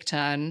other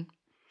Victon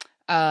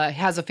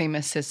has a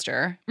famous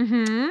sister,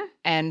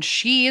 and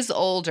she's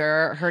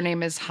older. Her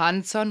name is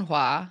Han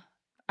Sun-hwa.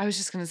 I was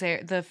just going to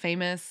say the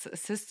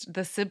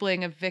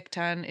sibling of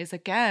Victon is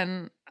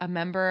again a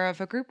member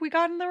of a group we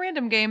got in the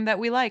random game that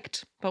we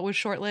liked, but was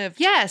short-lived.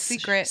 Yes.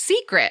 Secret.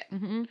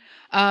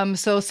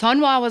 So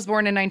Sun-hwa was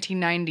born in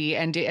 1990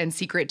 and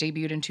Secret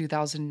debuted in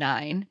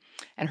 2009.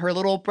 And her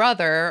little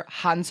brother,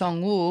 Han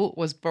Sung-woo,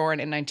 was born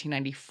in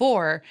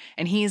 1994.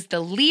 And he's the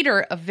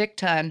leader of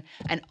Victon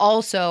and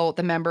also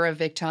the member of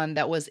Victon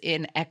that was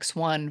in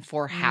X1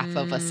 for half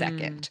of a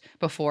second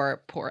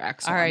before poor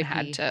X1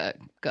 had to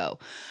go.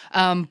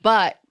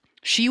 But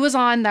she was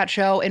on that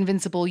show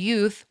Invincible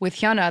Youth with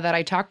Hyuna that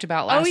I talked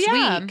about last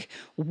week,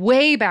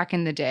 way back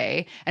in the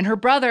day. And her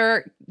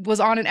brother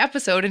was on an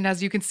episode, and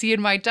as you can see in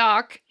my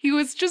doc, he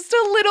was just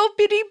a little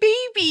bitty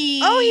baby.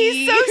 Oh,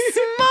 he's so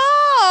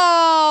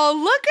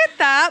small. Look at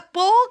that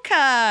bowl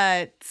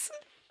cut.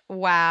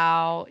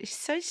 Wow. He's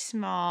so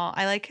small.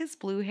 I like his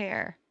blue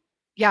hair.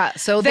 Yeah,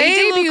 so they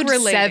debuted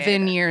look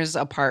 7 years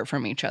apart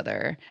from each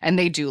other, and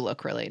they do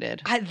look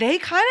related. They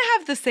kind of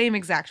have the same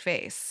exact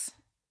face.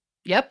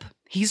 Yep.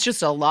 He's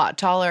just a lot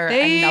taller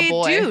and a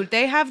boy. Dude,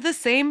 they have the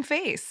same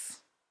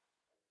face.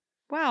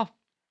 Wow.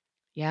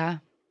 Yeah.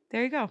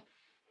 There you go.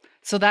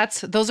 So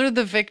those are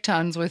the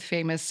Victons with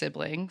famous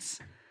siblings.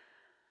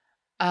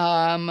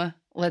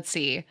 Let's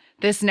see.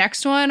 This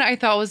next one I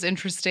thought was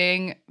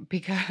interesting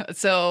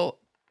because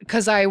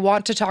I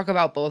want to talk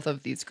about both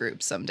of these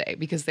groups someday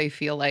because they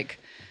feel like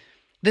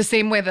the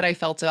same way that I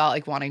felt about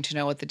like wanting to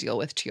know what the deal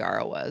with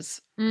Tiara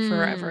was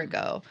forever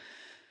ago.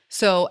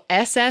 So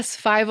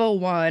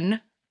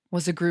SS501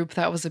 was a group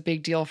that was a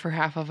big deal for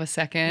half of a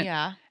second.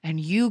 Yeah. And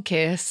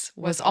U-Kiss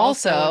was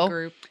also a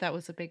group that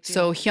was a big deal.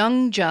 So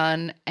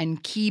Hyungjun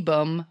and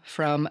Ki-bum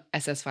from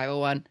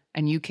SS501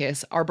 and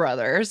U-Kiss are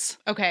brothers.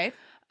 Okay.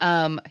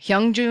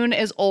 Hyungjun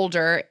is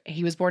older.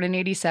 He was born in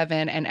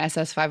 87 and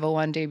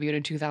SS501 debuted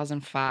in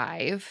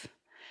 2005.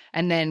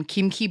 And then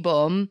Kim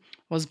Ki-bum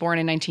was born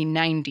in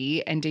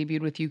 1990 and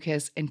debuted with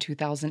U-Kiss in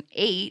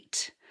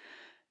 2008.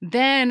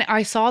 Then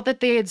I saw that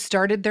they had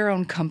started their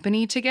own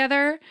company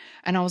together,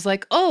 and I was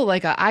like, oh,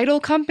 like an idol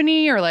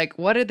company, or like,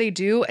 what did they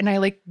do? And I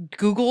like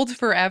Googled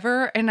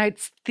forever, and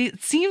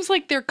it seems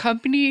like their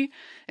company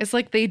is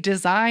like they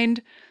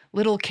designed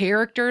little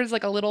characters,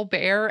 like a little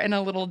bear and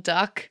a little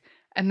duck,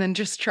 and then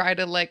just try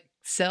to like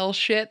sell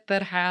shit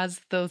that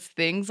has those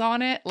things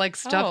on it, like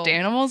stuffed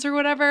animals or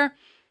whatever.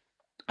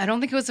 I don't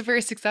think it was a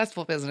very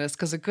successful business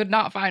because I could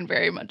not find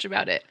very much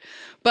about it.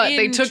 But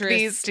they took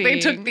these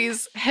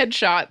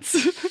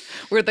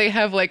headshots where they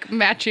have like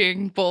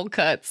matching bowl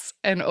cuts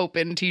and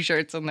open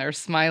t-shirts and they're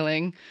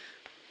smiling.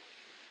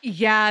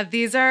 Yeah,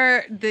 these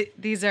are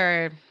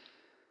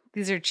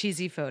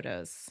cheesy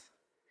photos.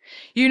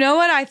 You know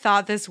what I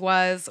thought this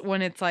was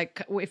when it's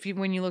like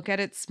when you look at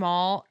it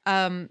small,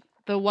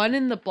 the one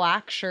in the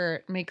black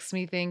shirt makes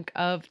me think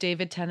of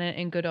David Tennant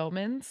in Good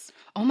Omens.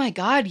 Oh my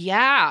God,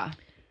 yeah.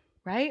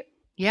 Right?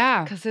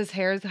 Yeah. Because his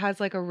hair has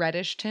like a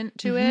reddish tint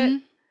to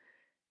it.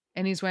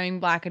 And he's wearing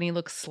black and he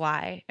looks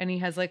sly. And he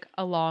has like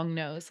a long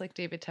nose like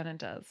David Tennant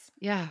does.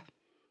 Yeah.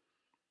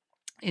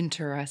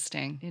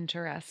 Interesting.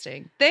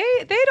 They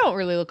don't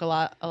really look a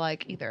lot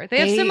alike either.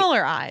 They have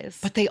similar eyes.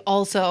 But they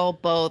also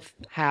both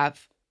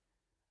have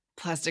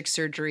plastic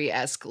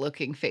surgery-esque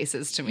looking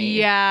faces to me.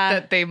 Yeah.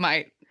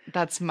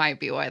 That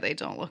might be why they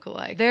don't look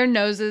alike. Their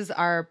noses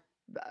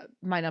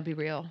might not be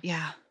real.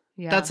 Yeah.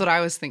 That's what I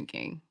was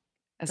thinking.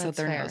 So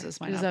their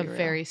noses might not be real. This is a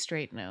very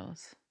straight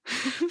nose.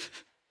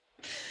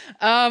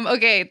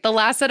 Okay, the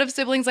last set of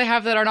siblings I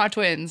have that are not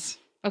twins.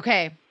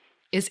 Okay.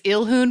 Is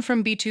Ilhoon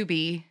from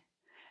BTOB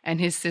and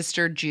his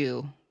sister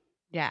Ju.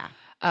 Yeah.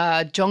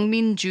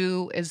 Jungmin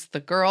Ju is the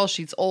girl.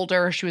 She's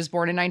older. She was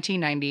born in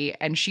 1990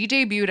 and she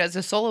debuted as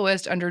a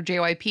soloist under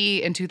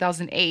JYP in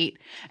 2008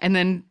 and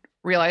then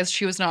realized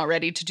she was not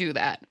ready to do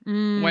that.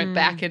 Went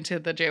back into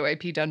the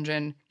JYP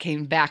dungeon,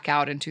 came back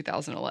out in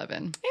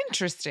 2011.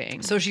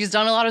 Interesting. So she's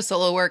done a lot of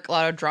solo work, a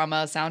lot of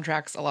drama,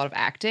 soundtracks, a lot of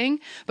acting,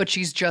 but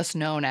she's just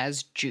known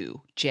as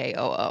Joo,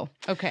 Joo.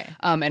 Okay.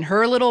 And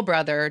her little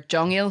brother,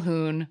 Jung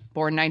Il-hoon,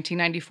 born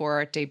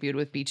 1994, debuted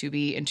with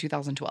BTOB in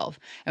 2012.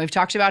 And we've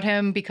talked about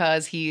him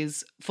because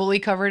he's fully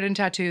covered in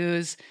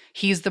tattoos.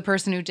 He's the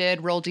person who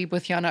did Roll Deep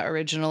with Hyuna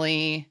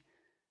originally.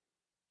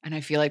 And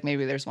I feel like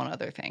maybe there's one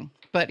other thing,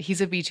 but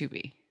he's a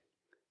B2B.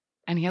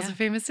 And he has a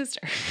famous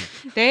sister.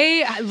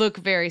 They look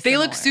very similar.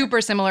 They look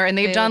super similar, and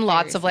they've done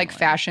lots of like similar.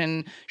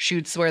 fashion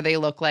shoots where they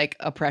look like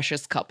a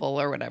precious couple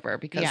or whatever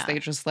because they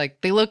just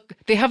like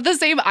they have the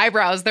same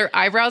eyebrows. Their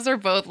eyebrows are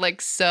both like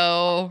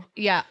so.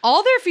 Yeah,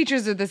 all their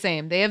features are the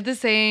same. They have the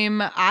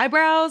same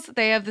eyebrows,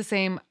 they have the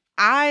same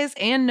eyes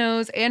and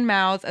nose and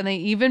mouths, and they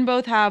even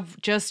both have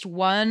just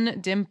one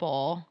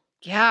dimple.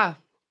 Yeah.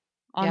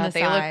 On Yeah, the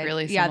they side. look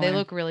really Yeah, they similar.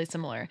 look really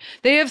similar.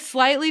 They have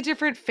slightly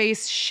different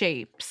face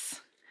shapes.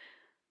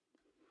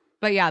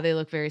 But yeah, they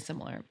look very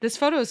similar. This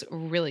photo is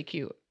really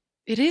cute.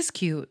 It is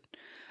cute.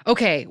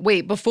 Okay,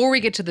 wait, before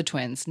we get to the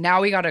twins, now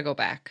we got to go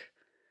back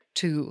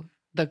to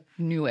the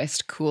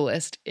newest,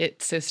 coolest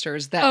It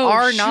sisters that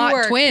are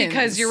not twins.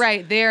 Because you're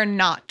right, they're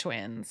not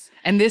twins.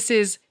 And this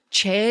is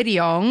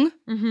Chae-ryong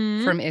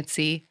Mm-hmm. from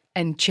ITZY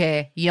and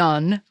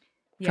Chae-yeon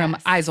from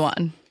Yes.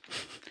 IZ*ONE.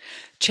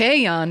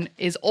 Chae-yeon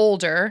is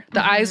older.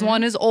 The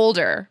IZ*ONE is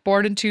older,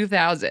 born in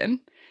 2000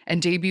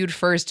 and debuted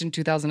first in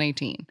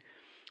 2018.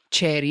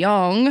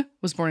 Chae-ryong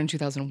was born in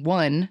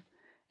 2001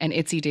 and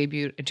ITZY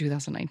debuted in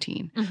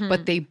 2019.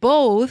 But they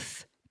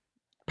both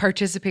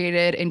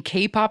participated in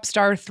K-Pop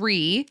Star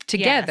 3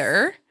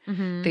 together.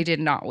 They did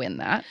not win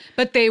that.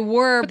 But they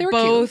were they were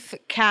both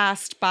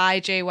cast by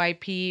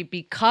JYP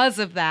because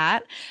of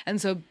that. And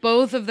so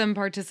both of them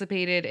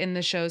participated in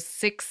the show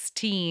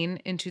 16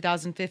 in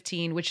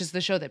 2015, which is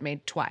the show that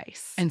made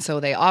Twice. And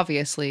so they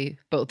obviously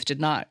both did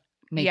not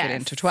make it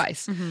into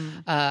Twice.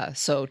 Mm-hmm.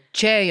 So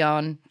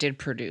Chaeyeon did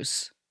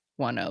produce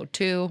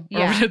 102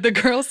 Yeah. or the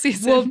girl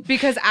season. Well,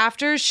 because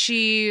after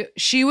she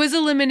was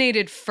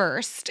eliminated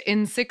first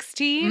in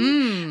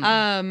 16,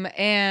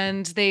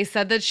 and they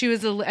said that she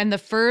was, and the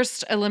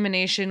first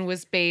elimination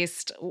was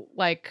based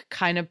like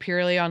kind of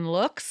purely on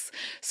looks.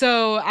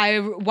 So I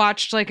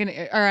watched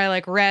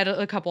I read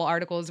a couple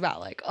articles about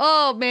like,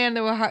 oh man,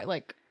 they were hard,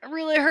 like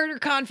really hurt her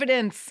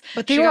confidence.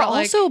 But they She were got,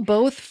 like, also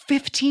both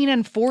 15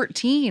 and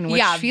 14,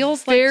 which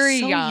feels like very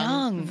so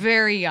young.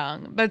 Very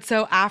young. But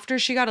so after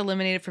she got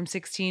eliminated from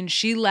 16,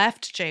 she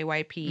left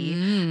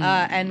JYP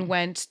and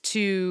went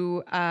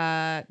to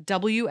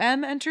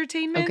WM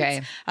Entertainment.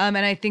 Okay. And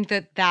I think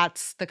that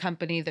that's the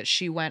company that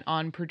she went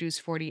on Produce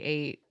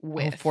 48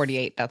 with.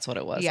 48, that's what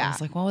it was. Yeah. I was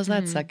like, what was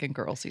that second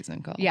girl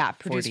season called? Yeah,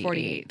 Produce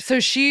 48.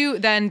 So she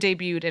then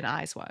debuted in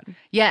IZ*ONE.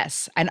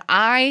 Yes, and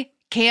I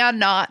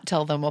cannot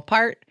tell them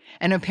apart,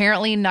 and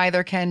apparently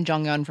neither can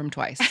Jonghyun from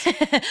Twice.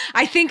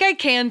 I think I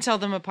can tell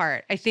them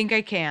apart. I think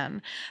I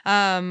can.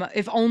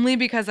 If only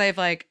because I've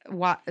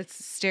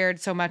stared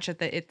so much at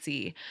the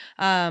ITZY.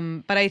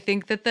 But I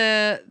think that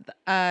the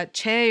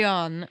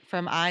Chaeyeon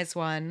from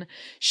IZ*ONE,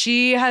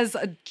 she has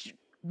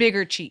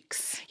bigger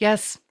cheeks.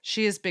 Yes,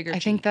 She has bigger I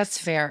cheeks. think that's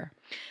fair.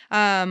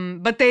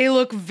 But they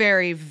look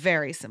very,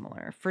 very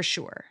similar for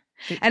sure.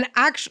 And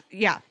actually,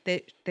 yeah,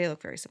 they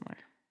look very similar.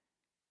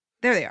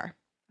 There they are.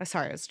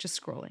 Sorry, I was just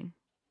scrolling.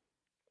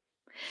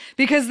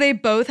 Because they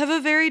both have a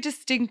very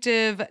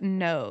distinctive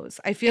nose.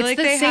 I feel like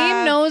It's they the same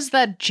have nose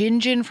that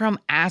Jinjin from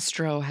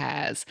Astro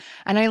has.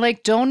 And I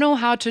don't know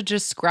how to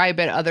describe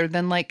it other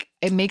than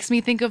it makes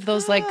me think of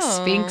those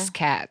Sphinx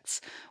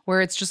cats where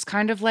it's just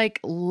kind of I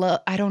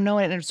don't know,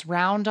 and it's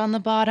round on the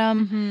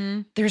bottom.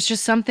 Mm-hmm. There's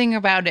just something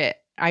about it.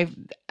 I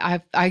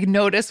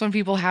notice when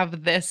people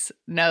have this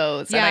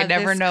nose and I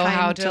never this know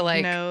how kind to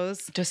of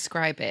nose.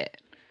 describe it.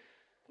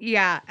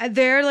 Yeah,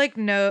 they're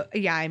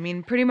I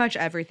mean, pretty much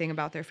everything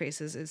about their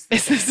faces is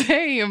It's the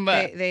same.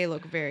 They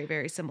look very,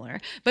 very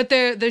similar. But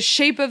the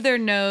shape of their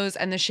nose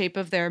and the shape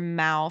of their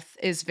mouth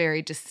is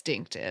very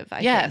distinctive.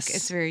 I think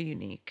it's very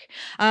unique.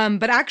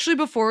 But actually,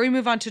 before we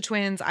move on to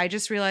twins, I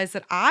just realized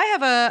that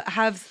I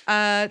have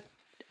a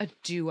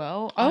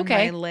duo on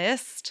my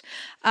list.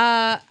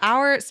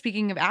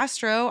 Speaking of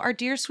Astro, our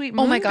dear sweet Moonbin.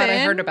 Oh my God, I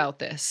heard about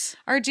this.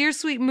 Our dear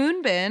sweet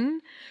Moonbin,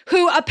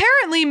 who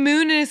apparently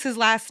Moon is his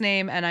last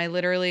name, and I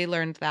literally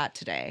learned that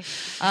today.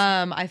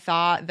 I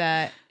thought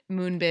that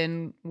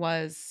Moonbin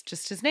was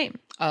just his name.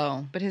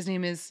 Oh. But his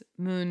name is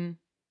Moonbin.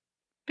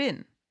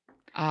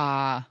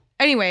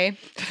 Anyway,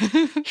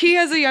 he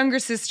has a younger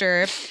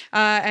sister,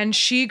 and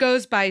she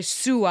goes by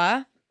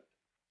Sua.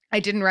 I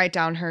didn't write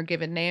down her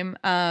given name.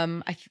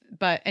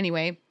 But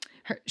anyway,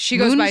 she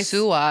goes by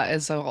Sua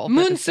is all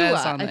Moon it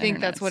says Sua. on the I think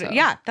internet, that's what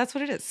so. that's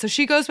what it is. So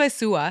she goes by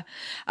Sua.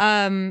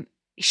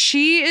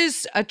 She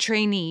is a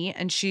trainee,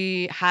 and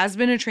she has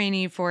been a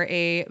trainee for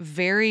a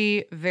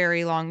very,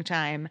 very long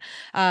time.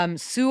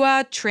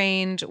 Sua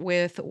trained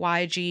with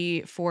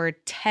YG for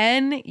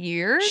 10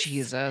 years.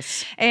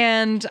 Jesus.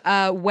 And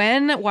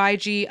when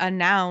YG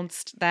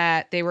announced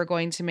that they were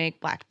going to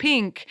make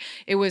Blackpink,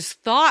 it was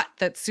thought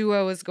that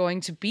Sua was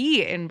going to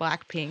be in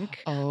Blackpink.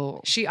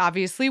 Oh. She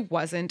obviously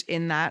wasn't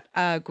in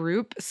that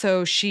group,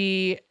 so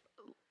she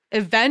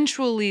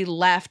eventually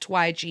left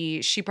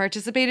YG. She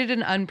participated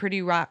in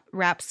Unpretty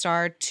Rap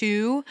Star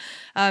 2.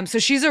 So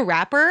she's a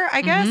rapper,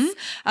 I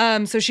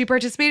guess. So she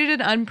participated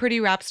in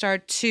Unpretty Rap Star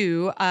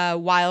 2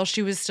 while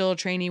she was still a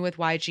trainee with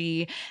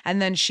YG.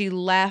 And then she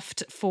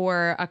left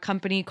for a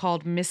company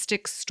called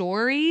Mystic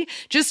Story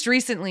just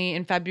recently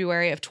in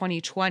February of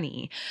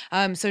 2020.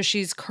 So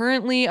she's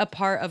currently a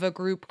part of a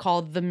group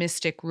called the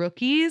Mystic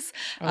Rookies.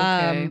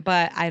 Okay.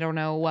 But I don't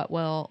know what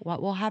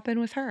will happen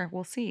with her.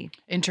 We'll see.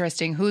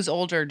 Interesting. Who's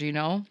older? Do you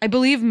know? I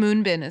believe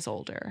Moonbin is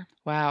older.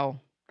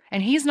 Wow.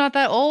 And he's not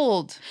that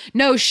old.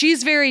 No,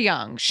 she's very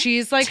young.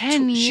 She's like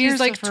 10 years she's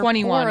like of her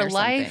 21 poor or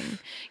something.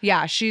 life.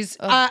 Yeah, she's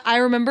I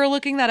remember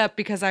looking that up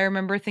because I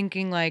remember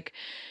thinking like,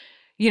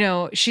 you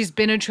know, she's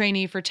been a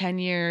trainee for 10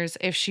 years.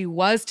 If she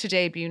was to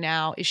debut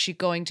now, is she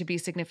going to be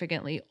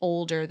significantly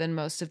older than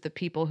most of the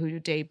people who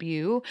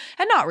debut?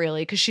 And not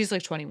really, because she's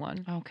like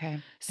 21. Okay.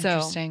 So,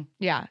 Interesting.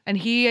 yeah. And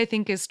he, I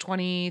think, is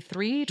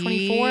 23,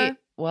 24. He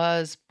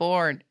was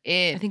born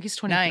in I think he's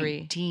 23.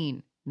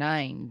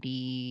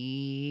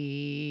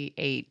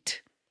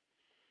 1998.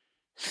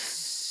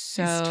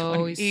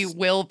 So He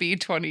will be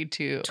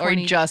 22 or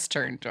 20 he just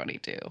turned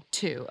 22.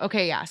 2.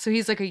 Okay, yeah. So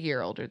he's like a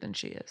year older than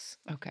she is.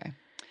 Okay.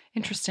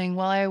 Interesting.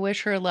 Well, I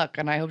wish her luck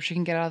and I hope she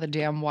can get out of the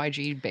damn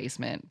YG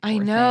basement. I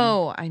Poor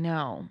know. I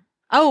know.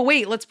 Oh,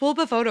 wait. Let's pull up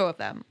a photo of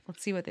them.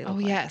 Let's see what they thing.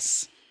 look Oh, like.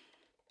 yes.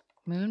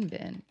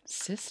 Moonbin,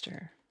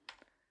 sister.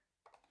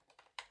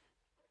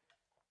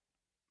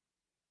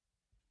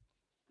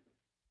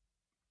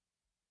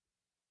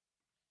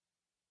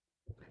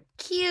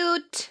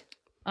 Cute.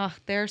 Oh,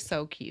 they're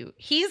so cute.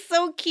 He's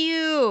so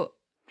cute.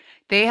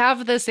 They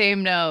have the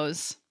same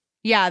nose.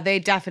 Yeah, they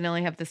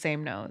definitely have the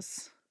same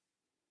nose.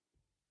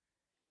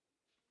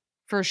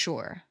 For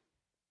sure.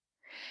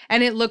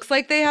 And it looks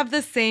like they have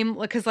the same,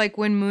 because like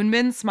when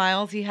Moonbin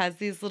smiles, he has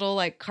these little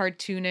like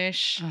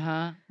cartoonish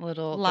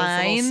Little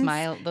lines. those little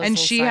smile. Those And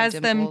little she side has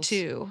them dimples.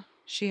 too.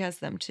 She has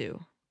them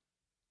too.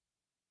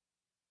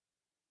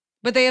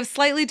 But they have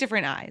slightly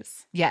different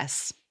eyes.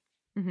 Yes.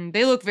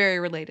 They look very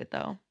related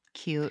though.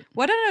 Cute.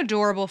 What an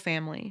adorable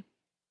family.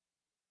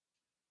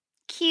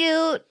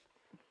 Cute.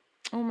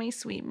 Oh, my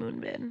sweet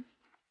Moonbin.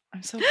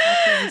 I'm so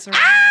happy he's around. Look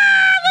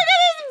at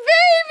this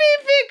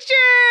baby picture.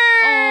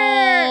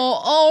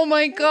 Oh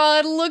my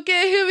God. Look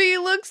at him. He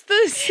looks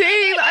the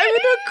same. I'm going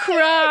to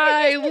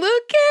cry.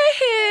 Look at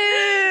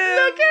him.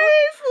 Look at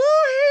his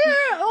little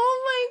hair. Oh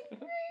my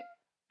God.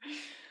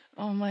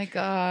 Oh my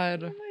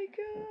God.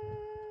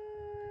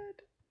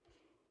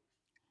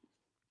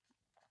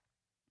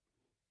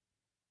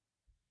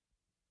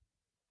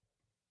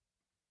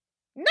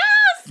 No,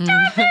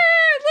 stop it. Look at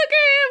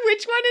him.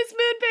 Which one is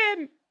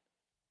Moonbin?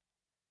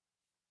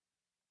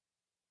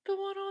 The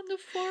one on the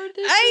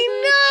farthest.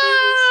 I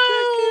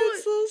know.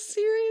 His little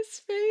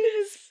serious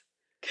face.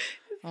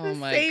 Oh The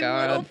my same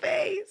little God.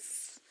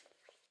 face.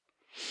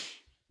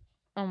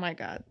 Oh my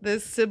God.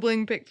 This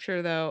sibling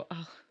picture though.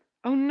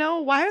 Oh no,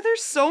 why are there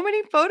so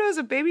many photos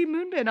of baby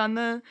Moonbin on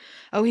the...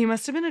 Oh, he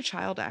must have been a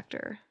child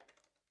actor.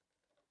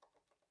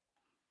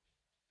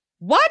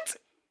 What?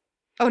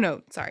 Oh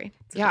no, sorry.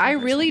 It's a Yeah, I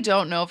different really person.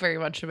 don't know very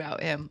much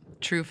about him.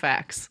 True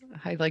facts.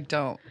 I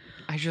don't.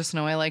 I just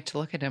know I like to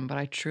look at him, but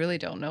I truly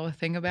don't know a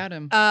thing about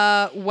him.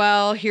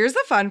 Well, here's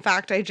a fun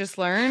fact I just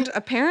learned.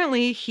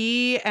 Apparently,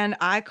 he and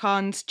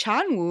Icon's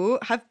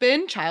Chanwoo have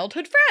been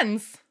childhood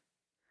friends.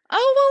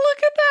 Oh, well,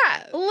 look at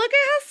that. Look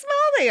at how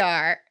small they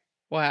are.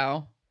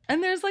 Wow.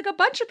 And there's like a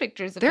bunch of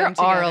pictures of There them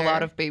are a together.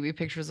 lot of baby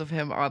pictures of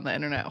him on the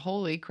internet.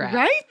 Holy crap.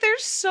 Right?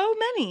 There's so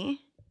many.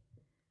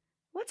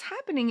 What's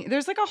happening?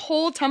 There's like a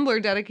whole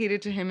Tumblr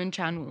dedicated to him and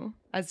Chanwoo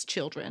as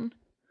children.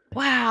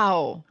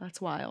 Wow.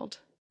 That's wild.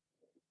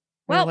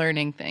 We're Well-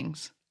 learning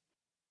things.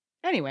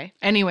 Anyway,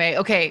 Anyway,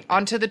 okay,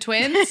 on to the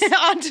twins.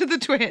 on to the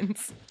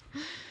twins.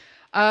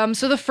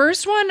 So the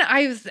first one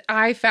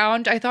I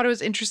found, I thought it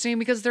was interesting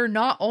because they're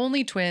not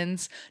only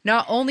twins,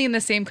 not only in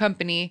the same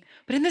company,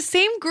 but in the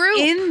same group.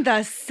 In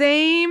the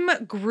same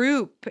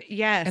group,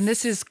 yes. And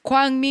this is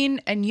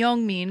Kwangmin and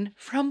Youngmin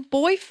from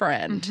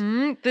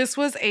Boyfriend. This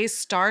was a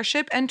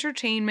Starship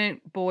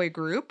Entertainment boy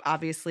group,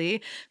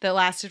 obviously, that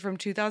lasted from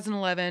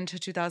 2011 to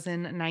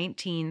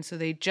 2019. So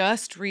they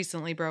just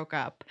recently broke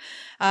up.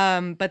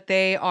 But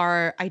they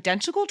are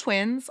identical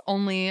twins,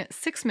 only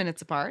 6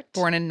 minutes apart.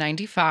 Born in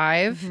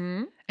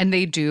 95. And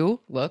they do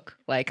look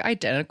like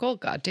identical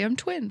goddamn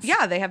twins.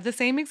 Yeah, they have the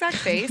same exact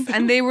face.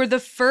 And they were the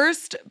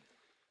first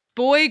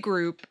boy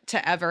group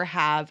to ever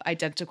have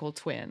identical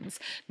twins.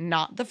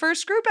 Not the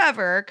first group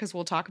ever, because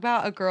we'll talk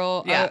about a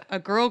girl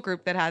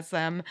group that has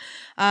them.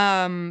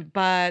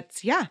 But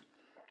yeah.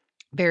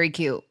 Very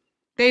cute.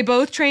 They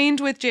both trained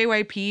with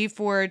JYP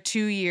for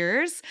 2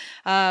 years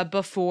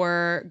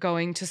before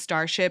going to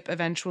Starship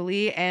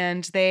eventually.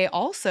 And they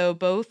also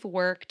both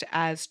worked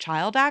as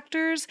child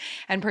actors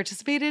and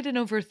participated in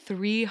over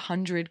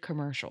 300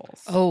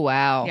 commercials. Oh,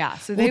 wow. Yeah,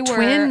 so they were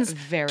twins,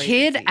 very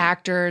kid busy.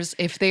 actors,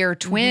 if they are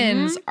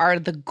twins, are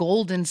the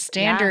golden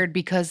standard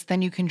because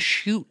then you can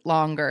shoot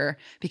longer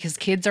because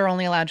kids are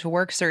only allowed to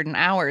work certain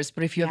hours.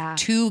 But if you have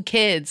 2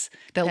 kids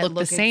that look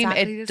the same,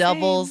 exactly it the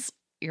doubles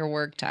your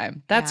work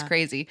time. That's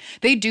crazy.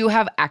 They do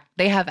have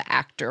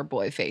actor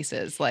boy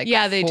faces, like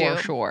they for do.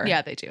 sure.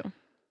 Yeah, they do.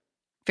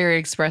 Very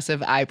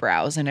expressive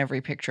eyebrows in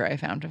every picture I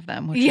found of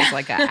them, which is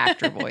like an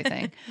actor boy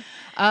thing.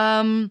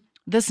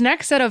 This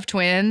next set of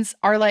twins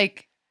are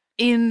like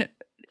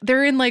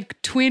they're in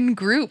like twin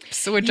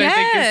groups, which I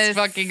think is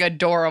fucking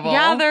adorable.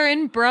 Yeah, they're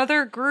in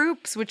brother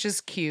groups, which is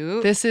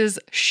cute. This is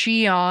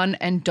Xion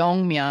and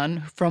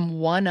Dongmyeon from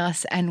One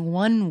Us and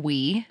One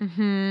We.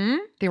 Mm-hmm.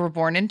 They were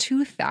born in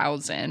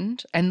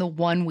 2000, and the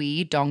One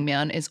We,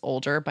 Dongmyeon, is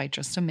older by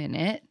just a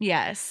minute.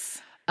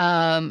 Yes.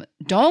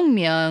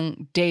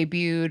 Dongmyeon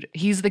debuted,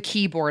 he's the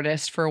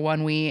keyboardist for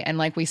One We, and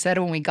like we said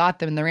when we got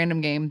them in the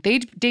random game, they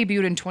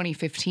debuted in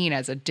 2015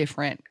 as a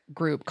different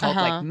group called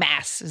like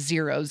Mass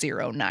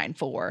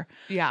 0094.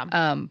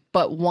 Yeah.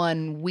 But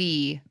One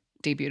We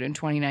debuted in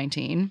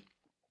 2019.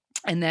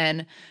 And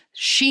then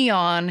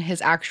Xion,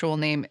 his actual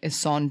name is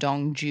Son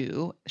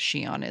Dongju.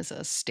 Xion is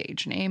a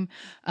stage name.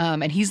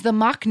 And he's the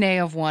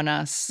maknae of One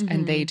Us,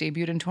 and they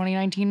debuted in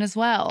 2019 as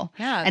well.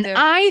 Yeah. And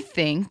I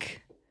think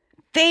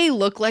they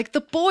look like the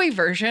boy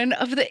version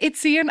of the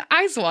ITZY and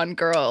IZ*ONE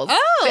girls.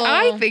 Oh.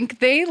 I think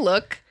they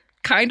look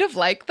kind of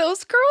like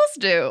those girls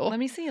do. Let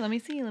me see.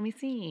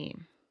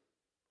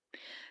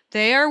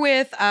 They are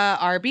with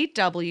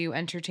RBW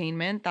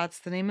Entertainment. That's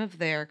the name of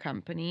their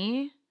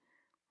company.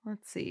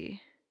 Let's see.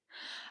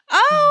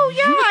 Oh,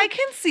 yeah, I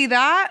can see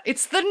that.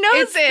 It's the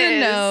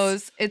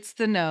noses. It's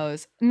the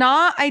nose.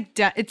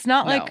 It's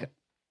not like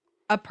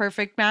a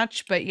perfect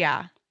match, but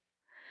yeah.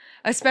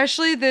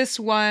 Especially this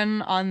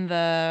one on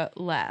the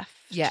left.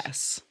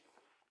 Yes.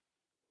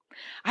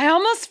 I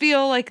almost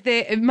feel like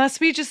it must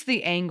be just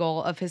the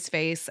angle of his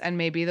face and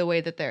maybe the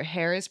way that their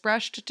hair is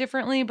brushed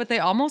differently, but they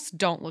almost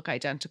don't look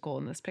identical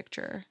in this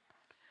picture.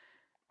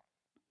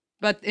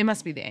 But it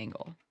must be the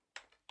angle.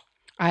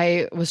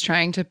 I was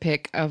trying to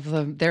pick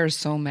there's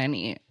so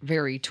many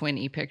very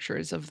twinny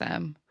pictures of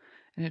them.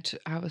 And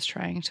I was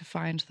trying to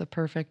find the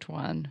perfect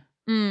one.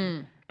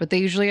 But they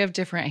usually have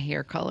different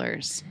hair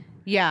colors.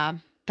 Yeah.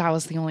 That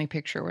was the only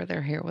picture where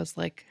their hair was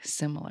like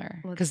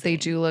similar. Because they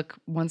do look,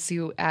 once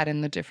you add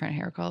in the different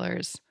hair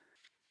colors.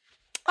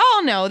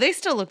 Oh, no, they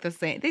still look the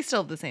same. They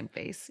still have the same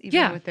face,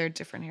 even with their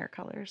different hair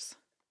colors.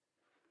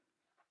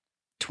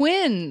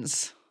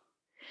 Twins.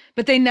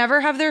 But they never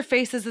have their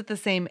faces at the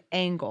same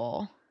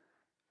angle.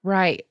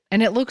 Right.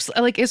 And it looks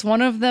like, is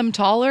one of them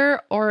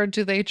taller or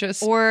do they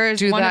just Or is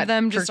do one that of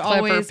them for just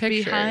clever always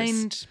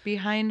pictures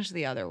behind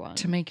the other one?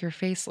 to make your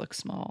face look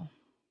small?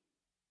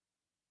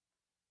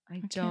 I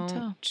can't tell.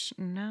 don't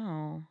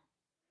know.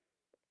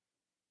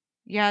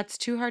 Yeah, it's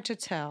too hard to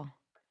tell.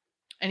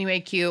 Anyway,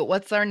 cute.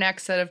 What's our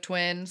next set of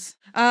twins?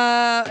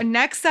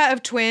 Next set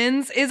of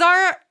twins is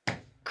our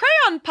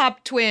Crayon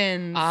Pop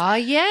twins. Ah,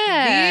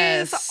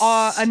 yes. These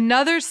are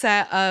another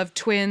set of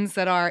twins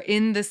that are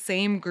in the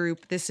same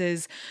group. This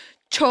is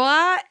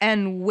Choa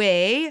and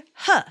Wei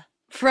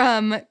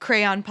from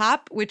Crayon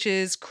Pop, which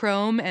is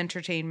Chrome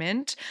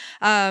Entertainment.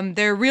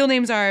 Their real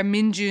names are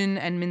Minjun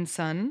and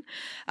Minsun.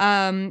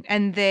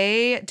 And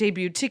they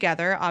debuted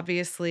together,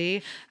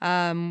 obviously,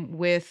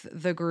 with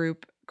the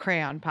group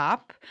Crayon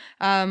Pop.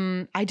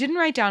 I didn't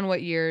write down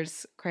what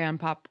years Crayon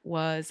Pop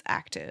was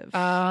active.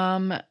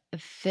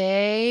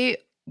 They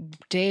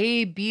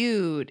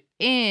debuted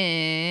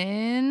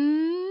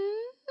in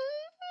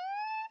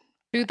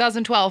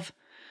 2012.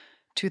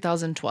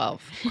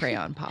 2012,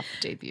 Crayon Pop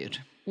debuted.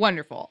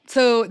 Wonderful.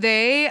 So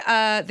they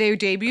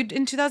debuted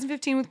in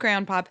 2015 with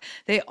Crayon Pop.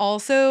 They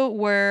also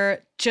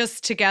were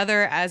just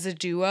together as a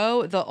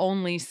duo, the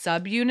only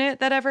subunit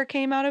that ever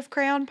came out of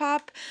Crayon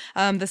Pop.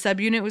 The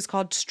subunit was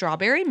called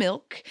Strawberry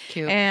Milk.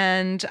 Cute.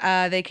 And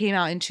they came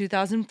out in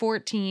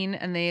 2014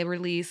 and they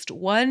released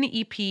one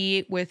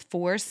EP with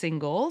 4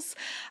 singles.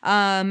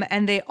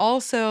 And they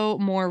also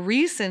more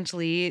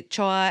recently,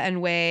 Choa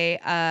and Wei,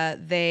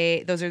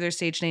 those are their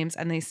stage names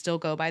and they still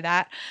go by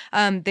that.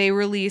 They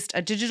released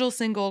a digital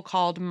single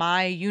called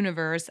My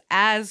Universe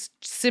as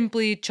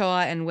simply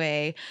Choa and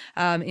Wei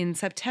in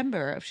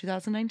September of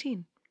 2019.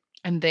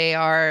 And they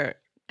are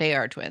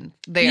twins.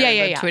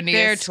 They are the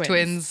twinniest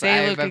twins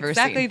they I've look ever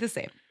exactly seen. the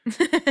same.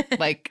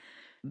 Like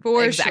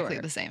For exactly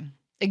sure. the same.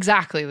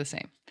 Exactly the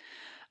same.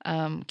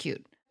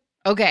 Cute.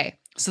 Okay,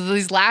 so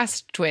these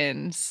last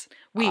twins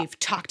We've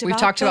talked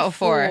about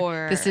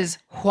before. This is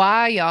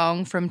Hwa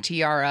Young from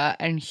Tiara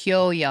and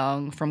Hyo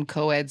Young from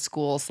Co-ed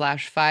School /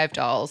 5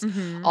 Dolls,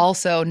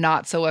 also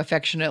not so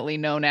affectionately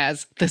known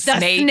as the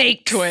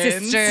Snake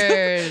Twins.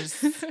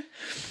 Sisters.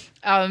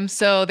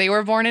 So they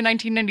were born in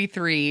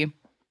 1993.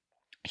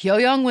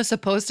 Hyoyoung was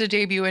supposed to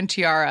debut in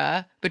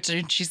Tiara, but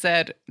then she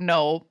said,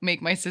 no,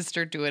 make my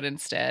sister do it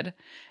instead.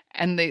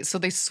 And they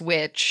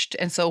switched.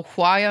 And so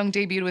Hwayoung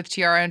debuted with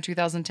Tiara in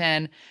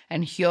 2010,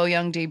 and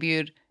Hyoyoung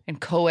debuted in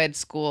co-ed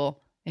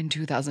school in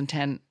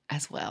 2010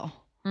 as well.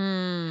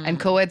 And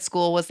co-ed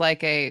school was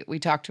like we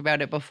talked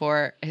about it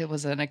before, it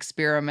was an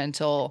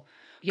experimental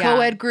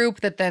co-ed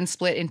group that then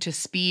split into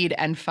Speed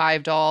and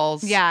Five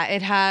Dolls. Yeah,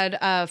 it had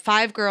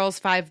 5 girls,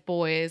 5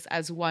 boys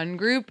as one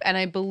group. And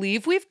I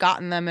believe we've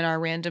gotten them in our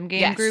random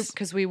game group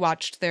because we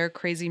watched their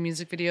crazy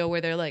music video where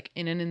they're like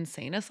in an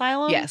insane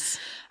asylum. Yes.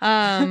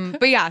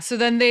 But yeah, so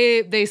then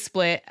they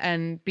split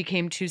and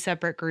became 2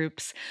 separate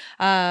groups.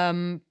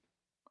 But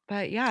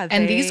yeah.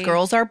 And these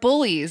girls are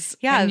bullies.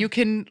 Yeah. And you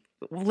can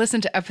listen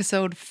to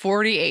episode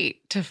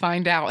 48 to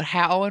find out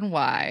how and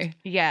why.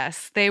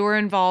 Yes, they were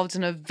involved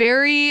in a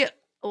very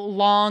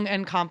long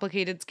and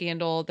complicated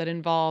scandal that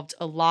involved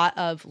a lot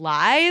of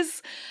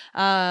lies.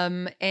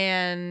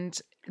 And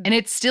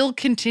it still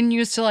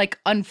continues to like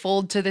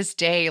unfold to this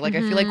day. Like I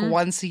feel like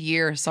once a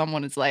year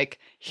someone is like,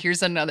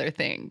 here's another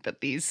thing that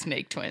these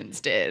snake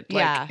twins did.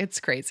 Like it's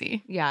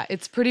crazy. Yeah,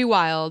 it's pretty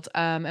wild.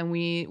 And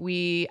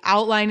we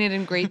outline it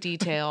in great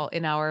detail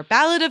in our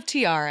Ballad of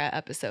Tiara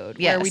episode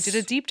where we did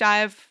a deep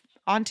dive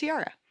on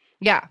Tiara.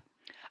 Yeah.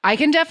 I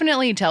can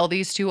definitely tell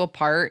these two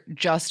apart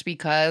just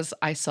because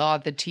I saw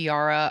the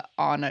Tiara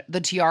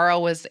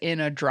was in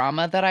a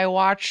drama that I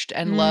watched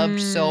and loved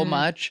so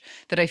much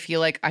that I feel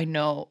like I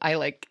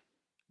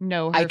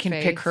can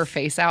pick her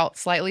face out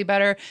slightly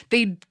better.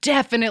 They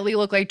definitely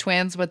look like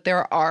twins, but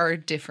there are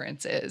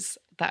differences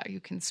that you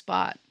can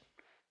spot.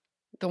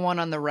 The one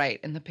on the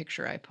right in the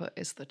picture I put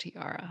is the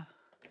Tiara.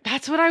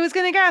 That's what I was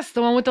going to guess.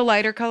 The one with the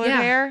lighter colored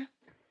hair.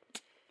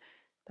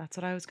 That's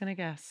what I was going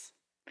to guess.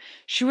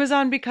 She was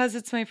on Because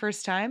It's My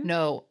First Time?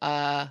 No.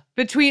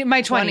 Between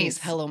My 20s.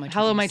 Hello, My 20s.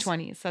 Hello, My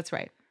 20s. That's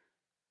right.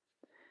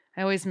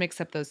 I always mix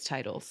up those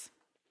titles.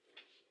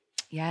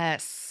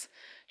 Yes.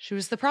 She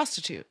was the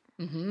prostitute.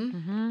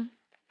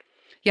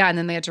 Yeah, and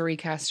then they had to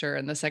recast her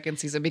in the second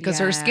season because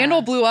her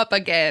scandal blew up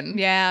again.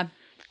 Yeah.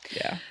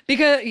 Yeah.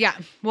 Because,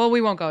 well,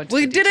 we won't go into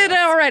We did it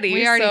already.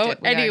 We already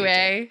did.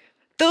 Anyway,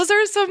 those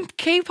are some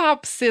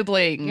K-pop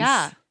siblings.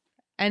 Yeah.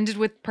 Ended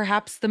with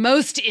perhaps the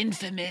most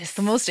infamous.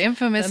 The most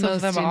infamous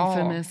of them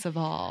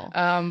all.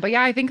 But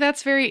yeah, I think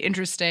that's very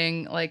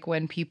interesting. Like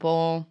when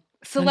people...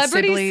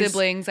 Celebrity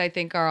siblings, I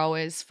think, are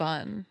always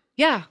fun.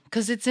 Yeah,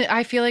 because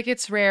I feel like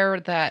it's rare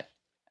that...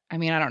 I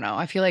mean, I don't know.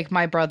 I feel like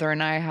my brother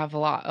and I have a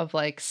lot of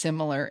like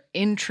similar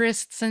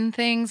interests in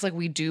things. Like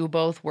we do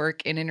both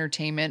work in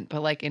entertainment,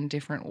 but like in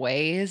different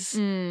ways.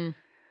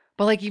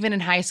 But like even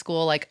in high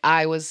school, like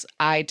I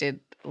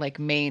did like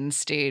main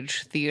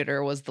stage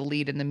theater, was the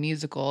lead in the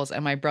musicals,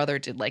 and my brother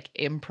did like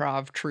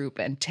improv troupe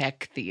and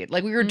tech theater.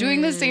 Like we were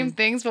doing the same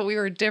things, but we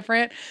were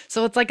different.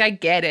 So it's like I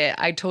get it.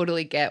 I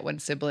totally get when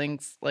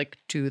siblings like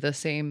do the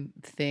same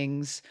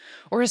things,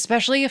 or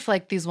especially if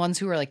like these ones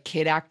who are like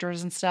kid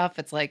actors and stuff.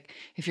 It's like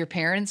if your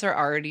parents are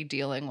already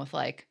dealing with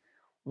like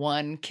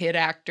one kid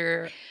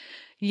actor.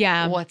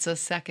 Yeah. What's a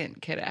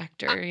second kid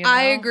actor? You know?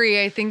 I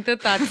agree. I think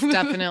that's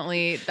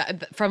definitely,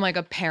 from like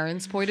a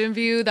parent's point of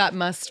view, that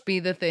must be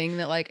the thing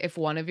that like if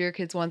one of your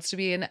kids wants to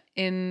be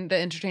in the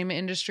entertainment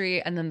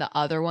industry and then the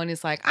other one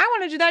is like, I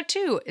want to do that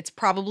too. It's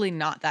probably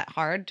not that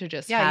hard to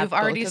just have you've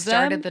already both of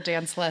started them. the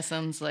dance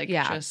lessons. Like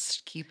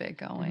just keep it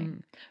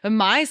going. But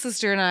my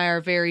sister and I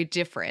are very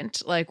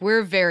different. Like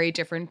we're very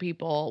different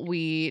people.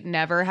 We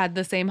never had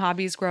the same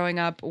hobbies growing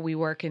up. We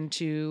work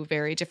into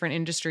very different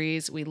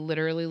industries. We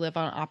literally live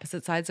on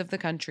opposite sides of the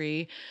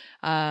country.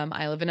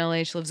 I live in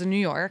LA. She lives in New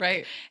York.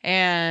 Right.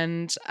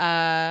 And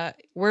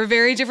we're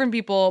very different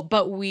people,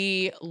 but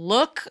we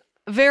look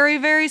very,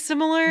 very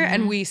similar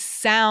and we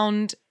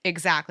sound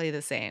exactly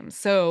the same.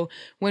 So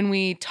when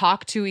we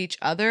talk to each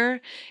other,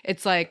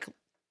 it's like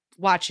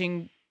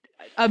watching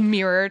a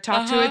mirror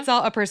talk to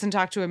itself, a person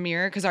talk to a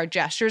mirror, because our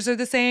gestures are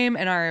the same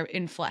and our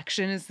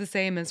inflection is the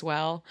same as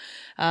well.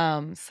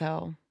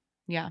 So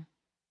yeah,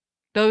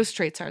 those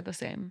traits are the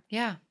same.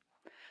 Yeah.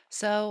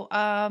 So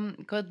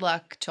good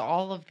luck to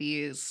all of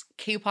these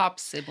K-pop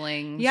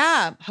siblings.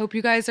 Yeah. Hope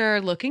you guys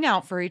are looking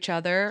out for each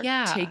other.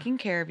 Yeah. Taking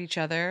care of each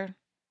other.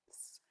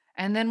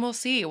 And then we'll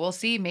see. We'll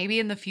see. Maybe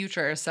in the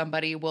future, some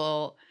company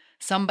will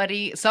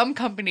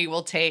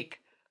take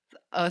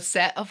a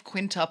set of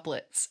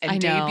quintuplets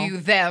and debut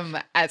them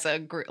as a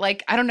group.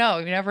 Like, I don't know.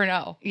 You never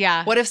know.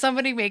 Yeah. What if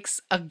somebody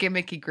makes a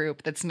gimmicky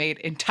group that's made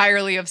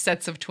entirely of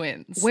sets of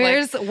twins?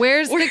 Where's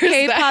the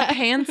K-pop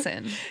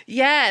Hanson?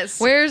 Yes.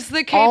 Where's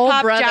the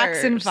K-pop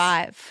Jackson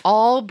 5?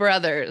 All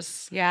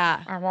brothers.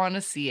 Yeah. I want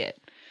to see it.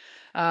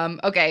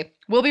 Okay.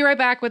 We'll be right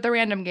back with the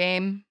random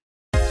game.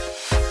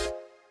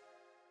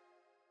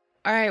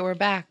 All right, we're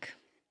back.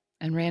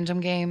 And Random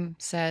Game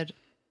said,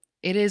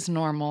 it is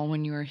normal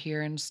when you are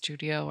here in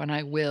studio, and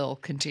I will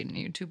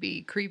continue to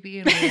be creepy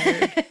and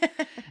weird.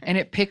 And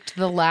it picked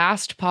the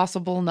last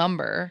possible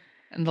number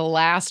and the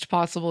last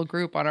possible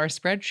group on our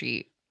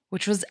spreadsheet,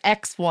 which was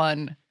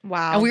X1.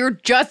 Wow. And we were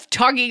just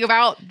talking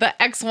about the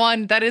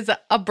X1 that is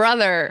a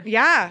brother.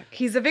 Yeah,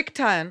 he's a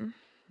Victon.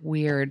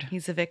 Weird.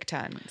 He's a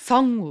Victon.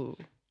 Songwoo.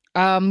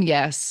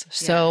 Yes.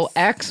 So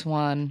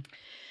X1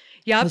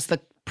 was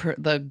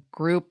the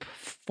group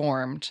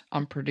formed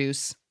on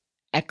Produce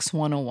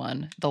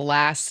X101, the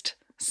last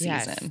season.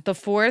 Yes, the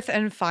fourth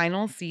and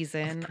final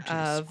season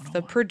of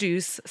the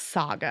Produce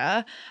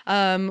saga.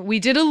 We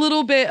did a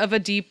little bit of a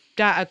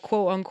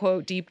quote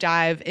unquote deep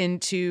dive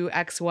into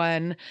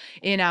X1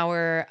 in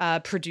our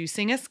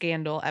Producing a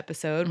Scandal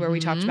episode where we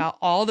talked about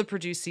all the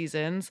Produce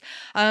seasons.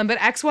 But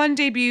X1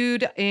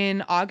 debuted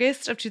in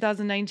August of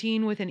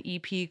 2019 with an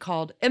EP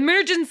called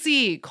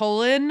Emergency: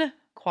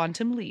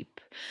 Quantum Leap.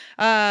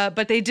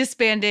 But they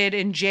disbanded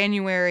in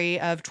January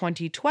of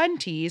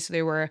 2020, so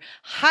they were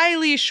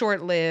highly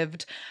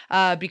short-lived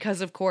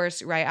because, of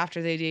course, right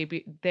after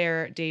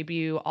their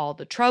debut, all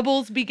the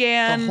troubles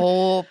began.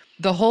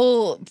 The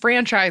whole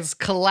franchise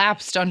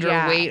collapsed under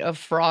weight of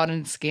fraud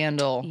and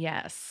scandal.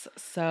 Yes.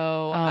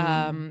 So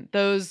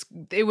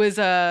it was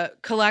a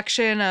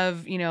collection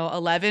of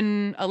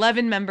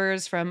 11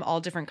 members from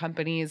all different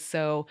companies.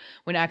 So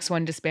when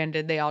X1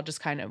 disbanded, they all just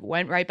kind of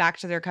went right back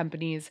to their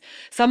companies.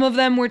 Some of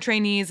them were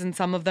trainees and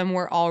some of them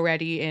were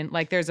already in,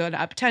 like, there's an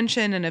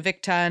Uptension and a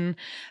Victon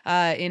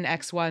in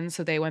X1,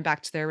 so they went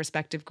back to their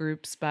respective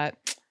groups, but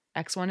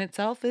X1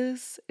 itself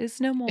is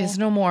no more. Is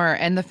no more.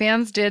 And the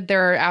fans did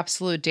their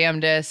absolute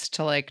damnedest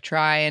to like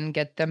try and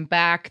get them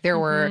back.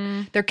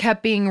 There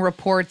kept being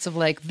reports of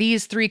like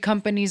these three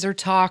companies are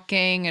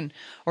talking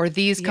or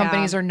these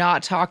companies are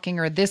not talking,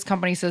 or this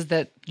company says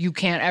that you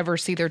can't ever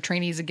see their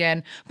trainees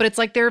again. But it's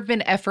like there have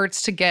been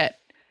efforts to get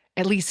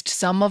at least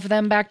some of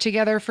them back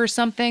together for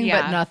something,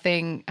 but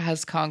nothing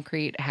has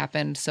concrete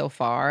happened so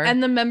far.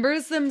 And the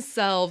members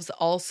themselves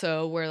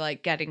also were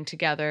like getting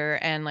together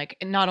and like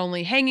not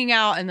only hanging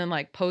out and then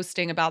like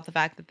posting about the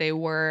fact that they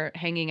were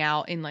hanging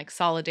out in like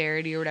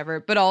solidarity or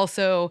whatever, but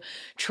also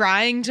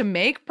trying to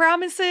make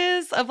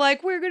promises of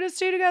like, we're going to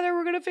stay together,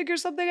 we're going to figure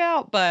something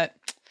out. But,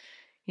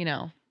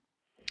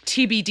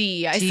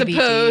 TBD, I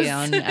suppose.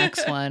 on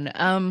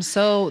X1.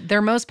 So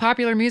their most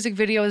popular music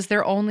video is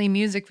their only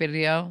music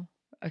video.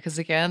 Because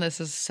again,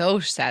 this is so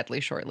sadly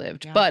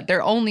short-lived. Yeah. But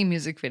their only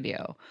music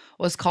video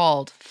was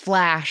called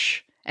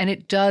Flash, and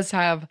it does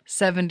have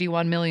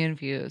 71 million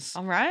views.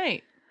 All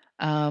right.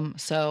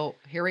 So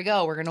here we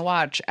go. We're gonna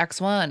watch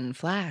X1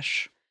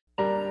 Flash.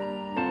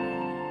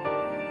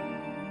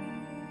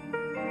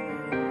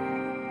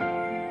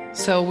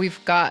 So we've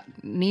got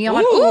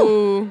neon.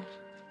 Ooh.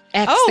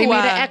 X. Oh, they made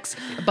an X.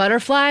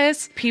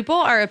 Butterflies. People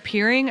are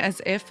appearing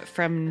as if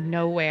from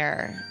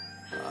nowhere.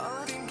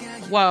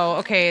 Whoa,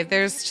 okay,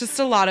 there's just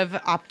a lot of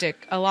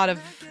optical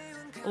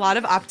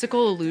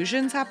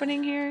illusions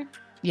happening here.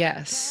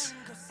 Yes.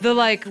 The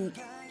like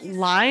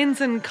lines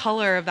and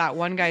color of that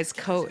one guy's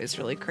coat is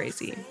really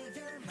crazy.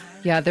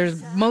 Yeah,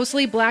 there's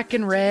mostly black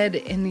and red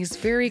in these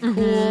very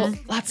cool,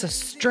 lots of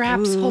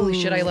straps. Ooh. Holy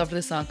shit, I love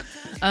this song.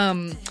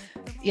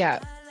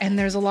 Yeah, and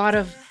there's a lot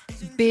of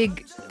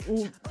big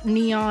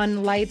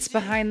neon lights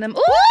behind them.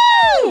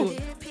 Ooh!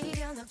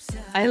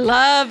 I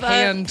love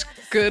good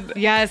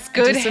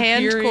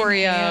hand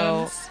choreo.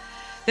 Hands.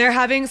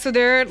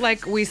 They're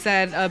like we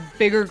said, a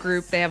bigger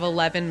group. They have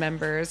 11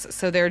 members,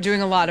 so they're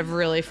doing a lot of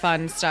really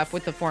fun stuff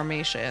with the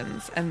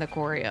formations and the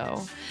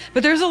choreo.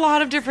 But there's a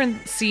lot of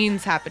different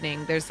scenes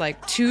happening. There's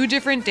like 2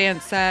 different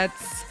dance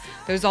sets.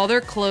 There's all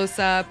their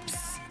close-ups.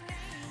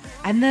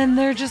 And then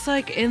they're just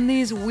like in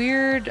these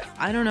weird,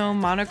 I don't know,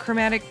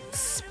 monochromatic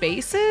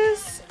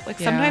spaces. Like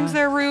sometimes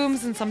they're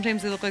rooms and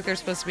sometimes they look like they're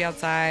supposed to be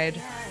outside.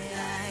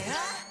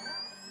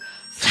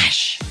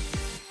 Flash.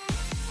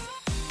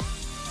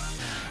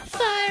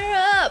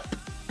 Fire up.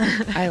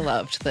 I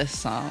loved this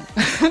song.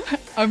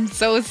 I'm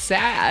so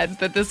sad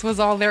that this was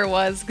all there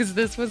was because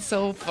this was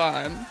so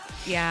fun.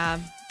 Yeah.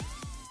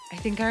 I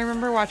think I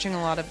remember watching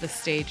a lot of the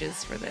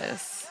stages for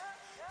this.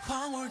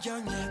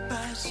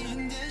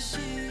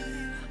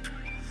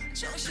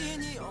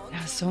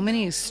 Yeah, so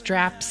many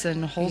straps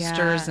and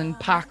holsters and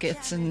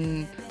pockets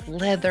and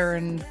leather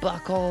and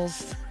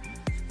buckles.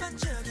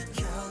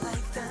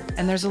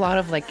 And there's a lot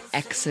of like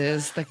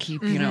X's that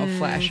keep,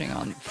 flashing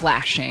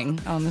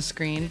on the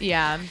screen.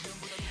 Yeah.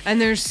 And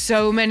there's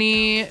so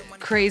many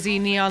crazy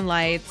neon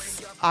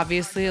lights.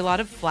 Obviously a lot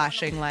of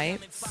flashing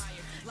lights.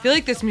 I feel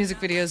like this music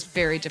video is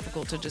very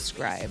difficult to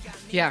describe.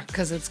 Yeah,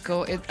 because it's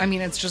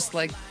just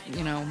like,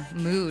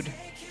 mood.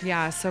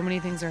 Yeah, so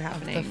many things are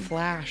happening. The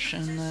flash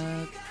and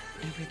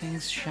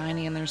everything's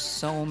shiny and there's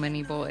so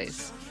many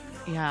boys.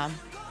 Yeah.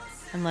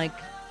 And like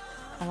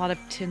a lot of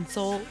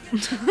tinsel.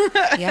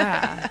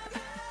 Yeah.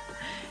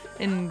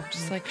 And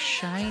just like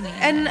shiny.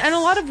 And a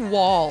lot of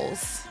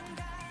walls.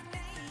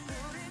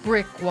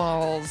 Brick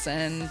walls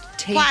and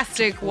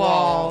plastic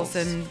walls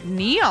and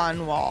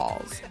neon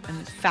walls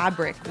and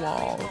fabric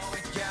walls.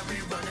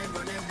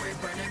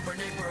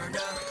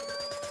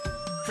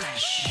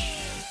 Flash.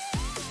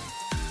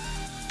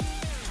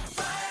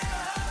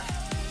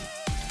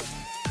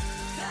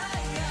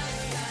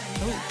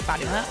 Oh,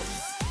 body moves.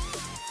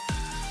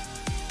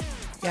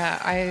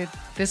 Yeah,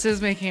 this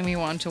is making me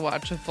want to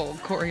watch a full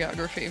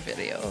choreography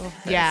video of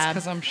this, Yeah.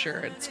 because I'm sure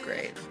it's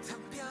great.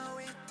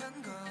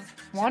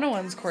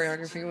 101's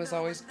choreography was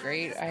always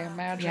great. I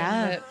imagine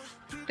that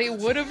they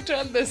would have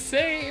done the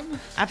same.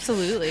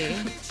 Absolutely.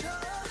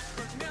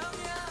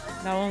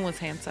 That one was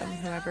handsome,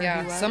 whoever he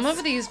was. Some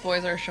of these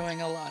boys are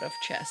showing a lot of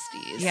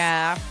chesties.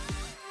 Yeah.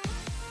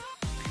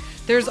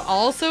 There's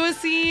also a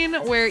scene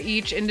where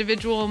each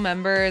individual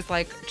member is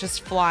like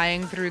just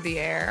flying through the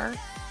air.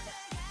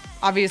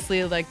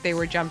 Obviously, like they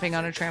were jumping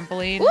on a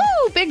trampoline.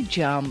 Woo, big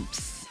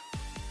jumps.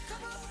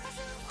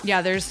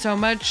 Yeah, there's so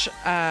much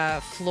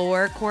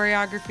floor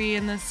choreography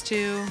in this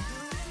too.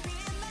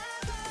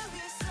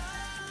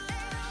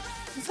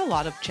 There's a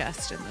lot of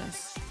chest in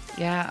this.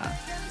 Yeah.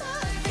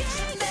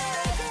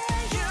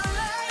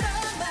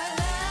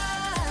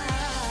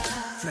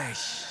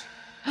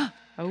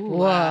 Oh,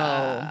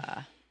 Whoa.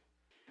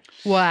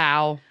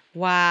 Wow.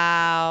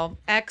 Wow.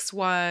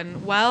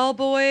 X1. Well,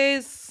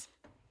 boys,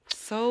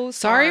 so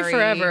Sorry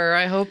forever.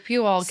 I hope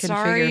you all can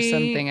figure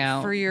something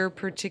out. For your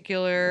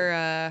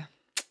particular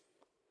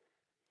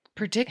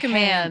predicament.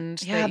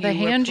 hand. Yeah, that the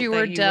hand that you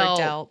were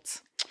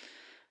dealt.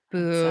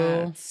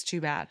 Boo. It's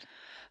too bad.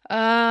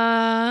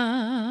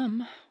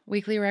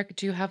 Weekly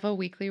do you have a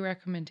weekly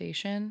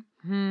recommendation?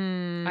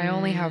 Hmm. I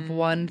only have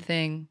one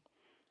thing,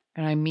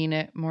 and I mean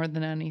it more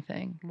than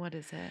anything. What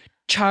is it?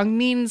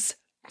 Changmin's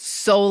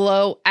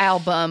solo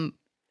album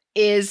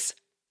is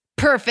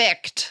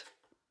perfect.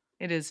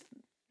 It is.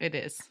 It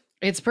is.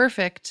 It's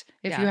perfect.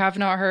 If Yeah. you have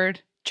not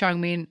heard,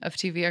 Changmin of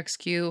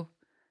TVXQ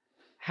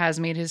has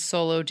made his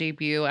solo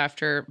debut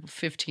after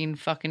 15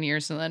 fucking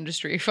years in the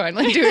industry,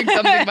 finally doing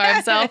something by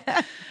himself.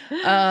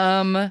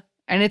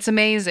 And it's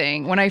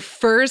amazing. When I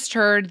first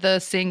heard the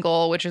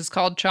single, which is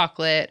called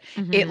Chocolate,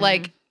 it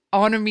like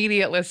on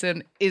immediate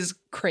listen is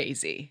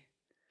crazy.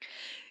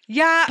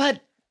 Yeah.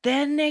 But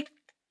then it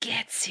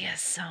gets you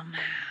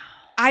somehow.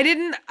 I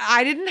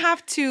didn't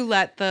have to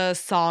let the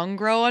song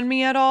grow on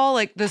me at all.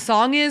 Like the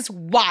song is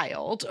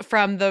wild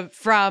from the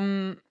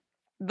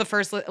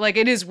first like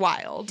it is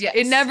wild. Yes.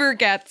 It never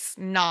gets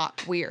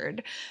not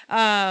weird.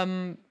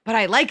 But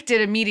I liked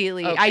it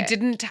immediately. Okay. I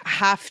didn't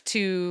have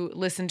to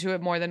listen to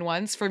it more than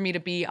once for me to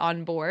be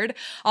on board.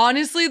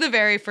 Honestly, the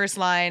very first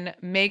line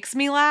makes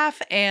me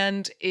laugh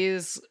and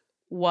is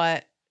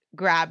what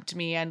grabbed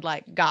me and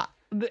like got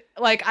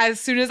like as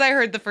soon as I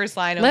heard the first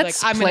line, I was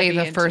Let's like, I'm play gonna be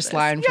the into first this.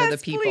 line for the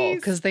Yes, people please.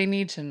 because they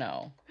need to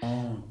know.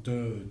 1,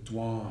 2, 3,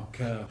 4.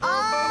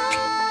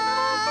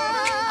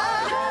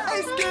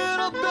 I scared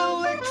of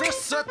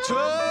electricity.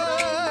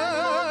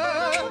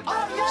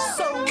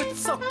 So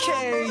it's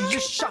okay, you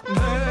shock me. I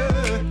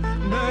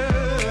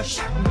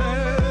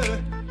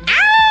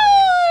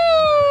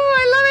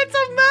love it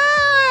so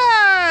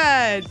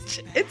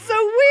much. It's so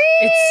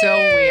weird. It's so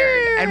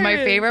weird. And my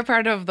favorite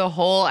part of the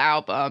whole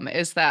album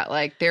is that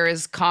like there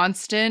is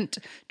constant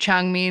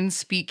Changmin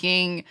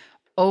speaking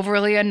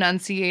overly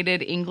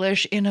enunciated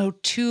English in a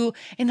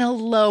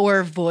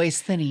lower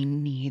voice than he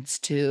needs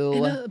to.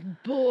 In a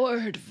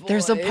bored voice.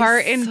 There's a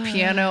part in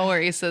Piano where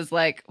he says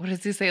like, what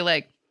does he say?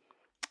 Like,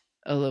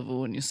 I love it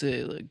when you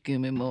say like,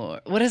 give me more.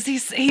 What does he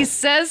say? He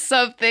says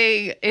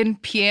something in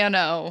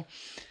Piano.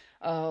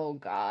 Oh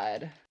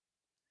God.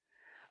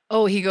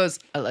 Oh, he goes,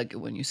 I like it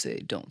when you say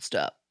don't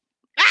stop.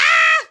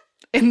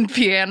 In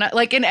Piano,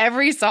 like in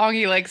every song,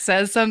 he like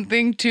says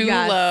something too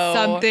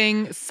low.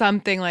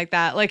 Something like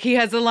that. Like he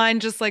has a line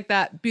just like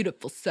that.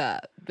 Beautiful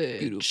savage.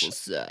 Beautiful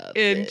savage.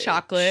 In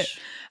Chocolate.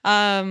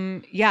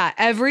 Yeah,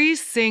 every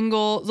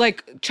single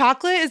like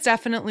Chocolate is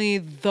definitely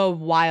the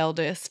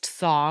wildest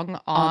song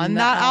on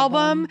that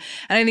album.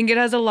 And I think it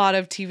has a lot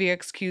of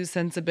TVXQ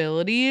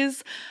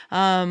sensibilities.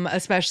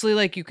 Especially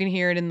like you can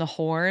hear it in the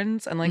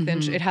horns and like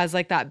it has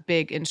like that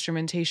big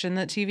instrumentation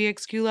that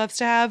TVXQ loves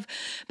to have.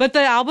 But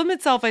the album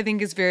itself I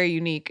think is very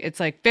unique. It's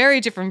like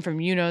very different from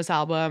Yuno's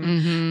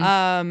album.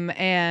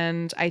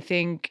 And I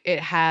think it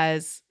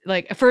has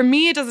like for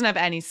me it doesn't have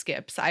any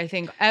skips. I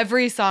think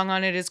every song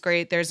on it is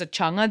great. There's a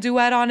Chungha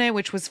duet on it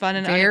which was fun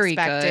and Very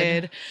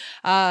unexpected.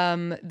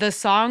 The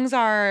songs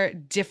are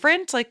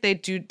different. Like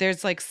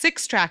there's like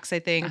 6 tracks I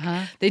think.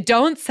 They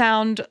don't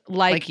sound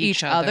like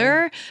each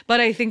other,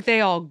 but I think they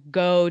all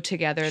go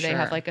together. They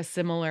have like a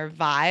similar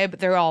vibe.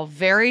 They're all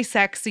very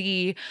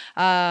sexy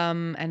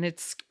and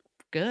it's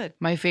good.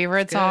 My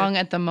favorite song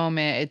at the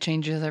moment, it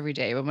changes every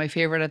day, but my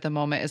favorite at the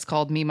moment is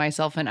called Me,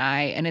 Myself, and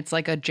I. And it's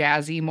like a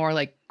jazzy, more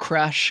like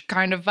Crush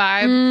kind of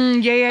vibe.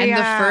 And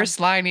the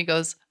first line, he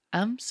goes,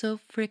 I'm so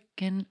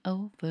freaking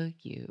over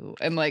you.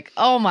 I'm like,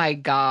 oh my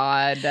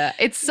God.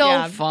 It's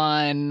so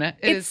fun.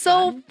 It's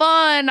so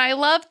fun. I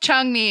love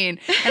Changmin.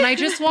 And I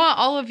just want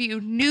all of you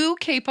new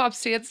K-pop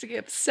stans to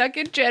give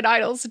second gen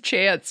idols a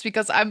chance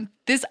because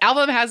this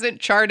album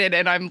hasn't charted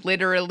and I'm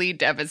literally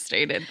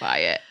devastated by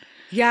it.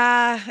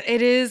 Yeah,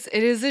 it is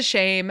a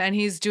shame. And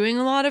he's doing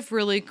a lot of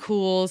really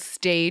cool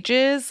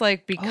stages,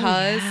 like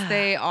because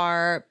they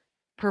are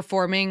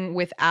performing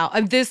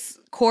without this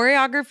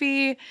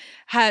choreography.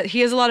 He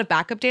has a lot of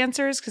backup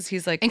dancers because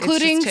he's like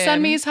Including it's just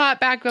him. Sunmi's hot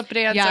backup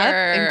dancer.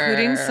 Yeah,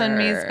 including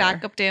Sunmi's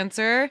backup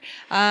dancer.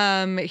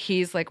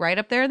 He's like right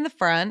up there in the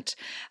front.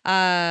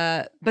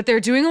 But they're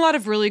doing a lot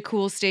of really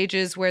cool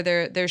stages where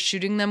they're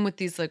shooting them with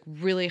these like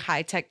really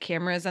high tech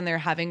cameras, and they're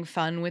having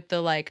fun with the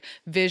like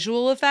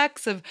visual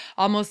effects of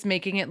almost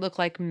making it look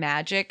like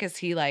magic as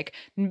he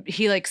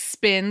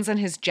spins and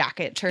his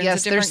jacket turns a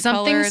different there's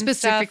something color and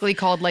specifically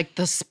called like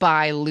the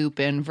Spy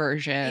Lupin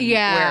version.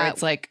 Yeah. Where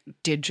it's like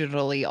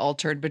digitally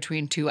altered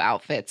between two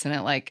outfits, and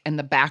and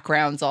the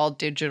background's all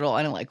digital,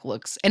 and it like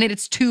looks, and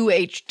it's 2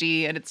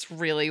 HD, and it's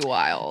really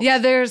wild. Yeah,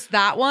 there's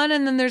that one,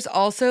 and then there's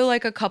also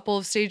like a couple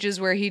of stages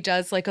where he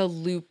does like a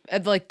loop,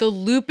 like the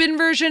Lupin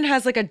version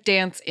has like a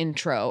dance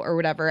intro or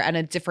whatever, and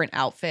a different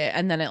outfit,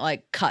 and then it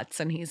like cuts,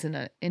 and he's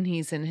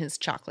in his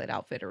chocolate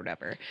outfit or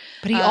whatever.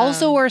 But he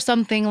also wore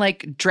something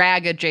like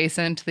drag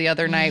adjacent the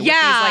other night with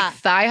these like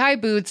thigh high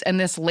boots and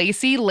this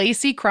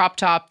lacy crop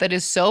top that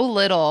is so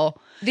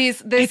little.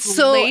 It's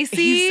so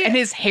lacy, and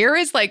his hair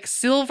is like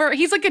silver.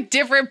 He's like a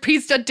different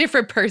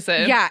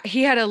person. Yeah,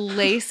 he had a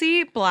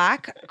lacy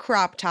black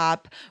crop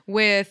top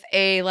with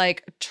a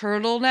like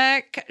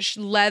turtleneck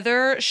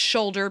leather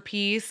shoulder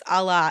piece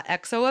a la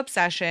EXO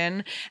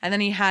Obsession, and then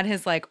he had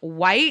his like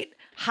white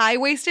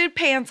high-waisted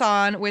pants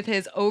on with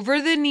his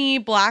over-the-knee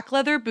black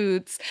leather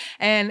boots,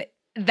 and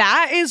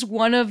that is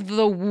one of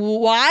the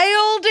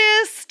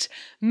wildest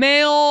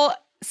male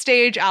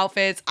stage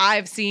outfits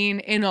I've seen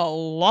in a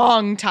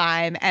long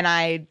time, and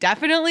I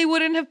definitely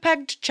wouldn't have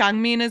pegged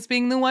Changmin as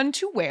being the one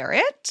to wear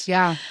it.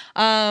 Yeah.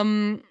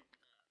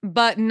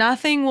 But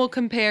nothing will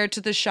compare to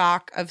the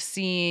shock of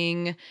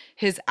seeing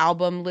his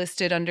album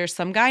listed under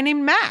some guy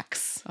named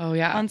Max. Oh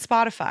yeah. On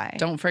Spotify.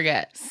 Don't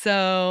forget.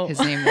 So his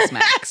name is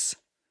Max.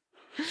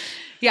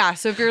 Yeah,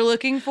 so if you're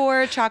looking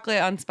for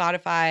chocolate on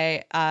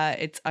Spotify,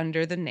 it's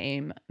under the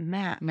name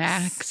Max.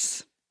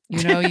 Max.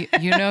 You know.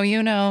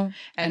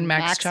 And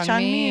Max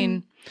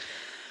Changmin.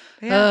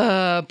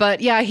 Yeah.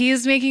 But yeah,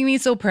 he's making me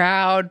so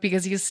proud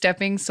because he's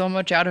stepping so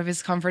much out of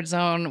his comfort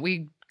zone.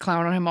 We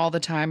clown on him all the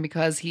time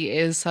because he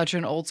is such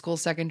an old school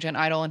second gen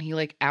idol, and he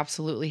like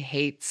absolutely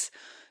hates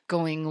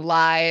going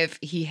live.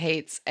 He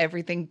hates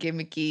everything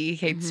gimmicky. He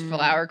hates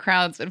flower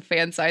crowns and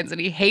fan signs,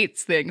 and he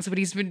hates things. But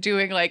he's been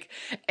doing like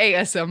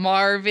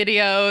ASMR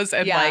videos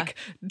and like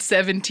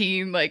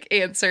 17 like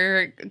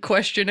answer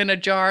question in a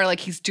jar.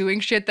 Like he's doing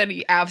shit that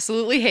he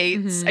absolutely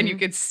hates, and you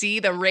can see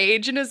the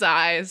rage in his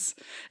eyes.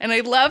 And I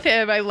love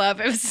him. I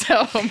love him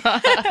so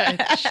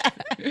much.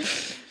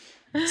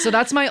 So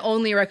that's my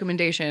only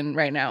recommendation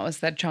right now, is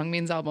that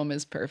Changmin's album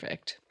is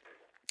perfect.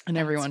 And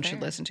everyone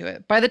should listen to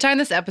it. By the time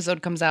this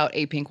episode comes out,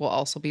 A-Pink will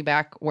also be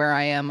back. Where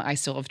I am, I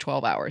still have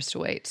 12 hours to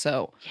wait.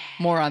 So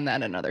more on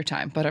that another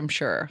time. But I'm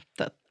sure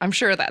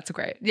that's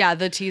great. Yeah,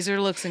 the teaser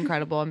looks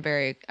incredible. I'm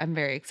very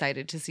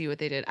excited to see what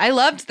they did. I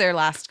loved their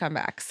last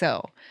comeback,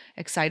 so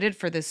excited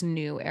for this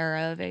new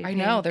era of A-Pink. I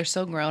know, they're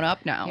so grown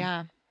up now.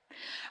 Yeah.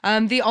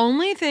 The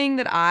only thing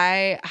that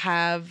I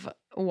have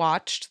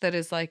watched that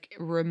is like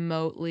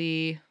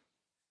remotely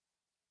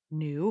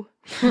new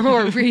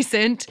or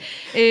recent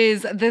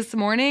is this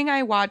morning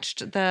I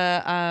watched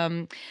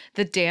the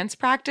dance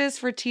practice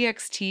for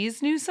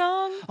TXT's new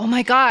song. Oh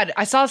my God.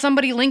 I saw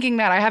somebody linking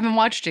that. I haven't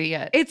watched it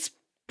yet. It's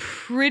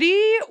pretty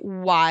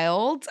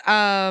wild.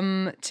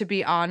 To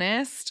be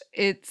honest,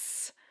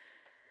 it's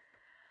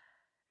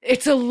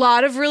a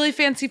lot of really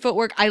fancy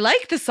footwork. I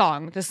like the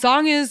song. The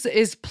song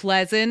is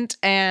pleasant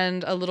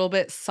and a little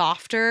bit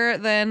softer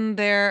than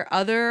their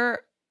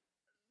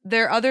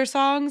other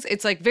songs.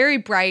 It's like very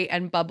bright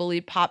and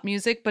bubbly pop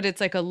music, but it's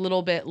like a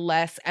little bit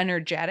less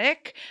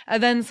energetic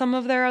than some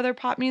of their other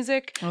pop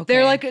music.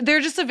 Okay.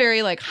 They're just a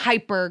very like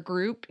hyper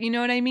group, you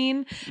know what I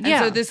mean? And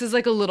so this is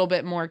like a little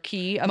bit more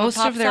key of most a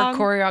pop of their song.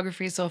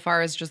 choreography so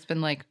far has just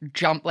been like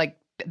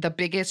the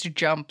biggest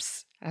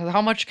jumps.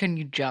 How much can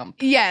you jump?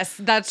 Yes,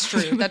 that's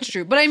true. That's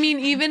true. But I mean,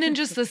 even in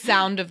just the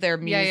sound of their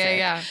music.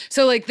 Yeah.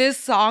 So like this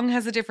song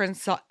has a different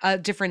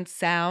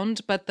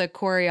sound, but the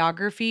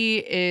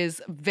choreography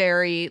is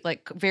very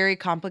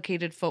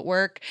complicated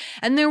footwork.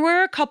 And there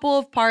were a couple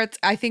of parts,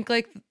 I think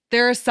like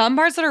there are some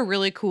parts that are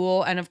really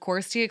cool. And of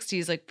course, TXT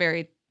is like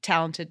very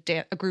talented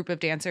a group of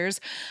dancers.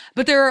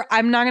 But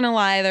I'm not going to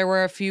lie, there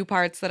were a few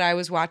parts that I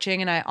was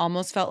watching and I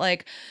almost felt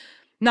like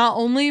not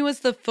only was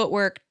the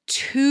footwork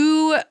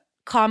too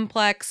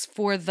complex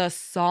for the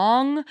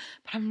song,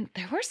 but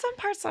there were some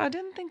parts that I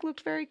didn't think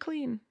looked very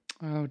clean.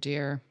 Oh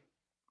dear.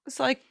 It's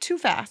like too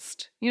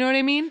fast. You know what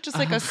I mean? Just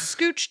like a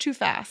scooch too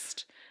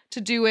fast to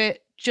do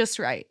it just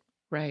right.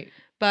 Right.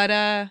 But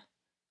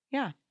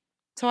yeah.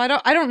 So I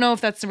don't know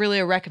if that's really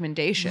a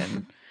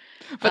recommendation.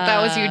 But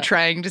that was you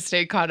trying to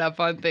stay caught up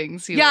on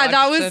things.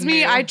 That was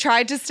me. I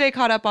tried to stay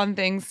caught up on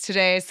things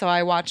today, so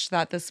I watched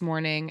that this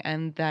morning,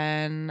 and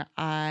then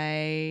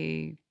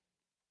I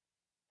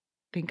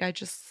think I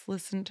just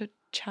listened to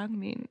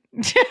Changmin.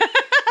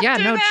 Yeah,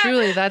 no,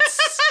 truly, that's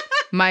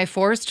my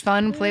forced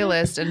fun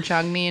playlist, and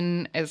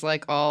Changmin is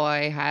like all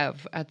I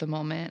have at the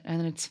moment,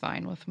 and it's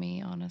fine with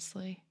me,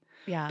 honestly.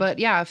 Yeah. But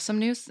yeah, if some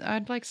new,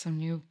 I'd like some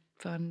new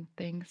fun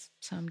things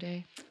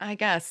someday. I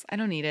guess I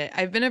don't need it.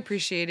 I've been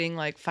appreciating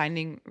like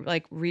finding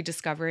like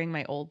rediscovering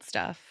my old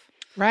stuff,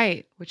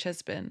 Right. which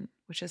has been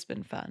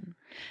fun.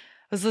 I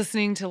was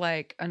listening to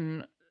like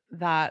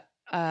that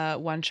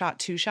One Shot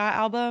Two Shot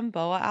album,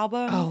 Boa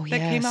album that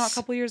came out yes. a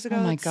couple years ago.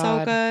 Oh my It's so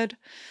God. good.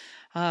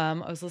 I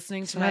was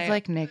listening to Does it have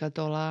like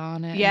Negadola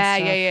on it? and yeah.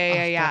 stuff?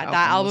 Oh, That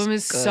was album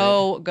is good.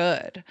 so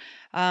good.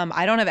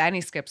 I don't have any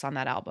skips on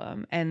that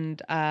album, and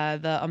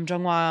the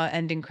Jungwa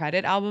ending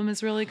credit album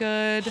is really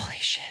good. Holy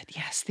shit.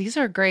 Yes. These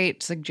are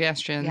great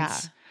suggestions. Yeah.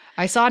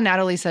 I saw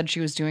Natalie said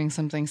she was doing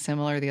something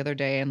similar the other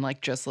day and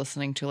like just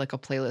listening to like a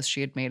playlist she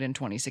had made in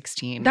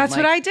 2016. That's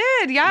what like,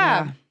 I did.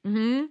 Yeah.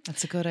 Mm-hmm.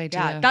 That's a good idea.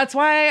 Yeah, that's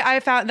why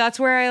that's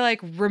where I like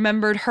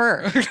remembered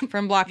her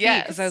from Block B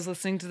Yes. because I was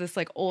listening to this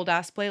like old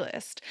ass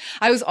playlist.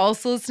 I was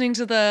also listening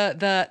to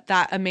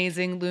that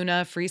amazing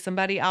Luna Free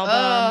Somebody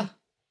album.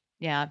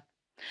 Yeah,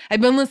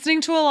 I've been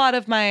listening to a lot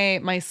of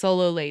my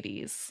solo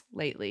ladies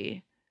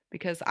lately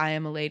because I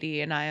am a lady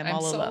and I am I'm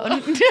all solo.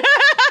 alone.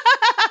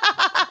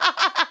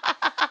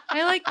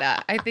 I like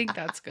that. I think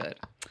that's good.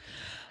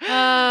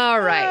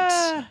 All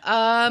right.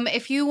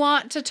 If you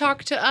want to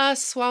talk to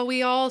us while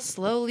we all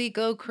slowly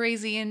go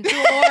crazy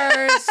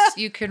indoors,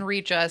 you can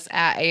reach us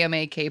at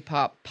AMA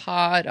K-Pop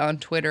Pod on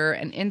Twitter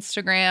and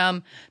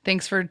Instagram.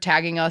 Thanks for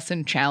tagging us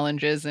in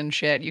challenges and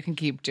shit. You can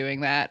keep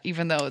doing that,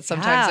 even though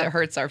sometimes Yeah. it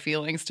hurts our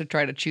feelings to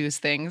try to choose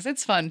things.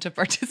 It's fun to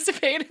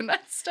participate in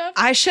that stuff.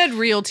 I shed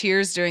real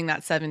tears during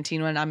that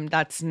 17 one.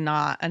 That's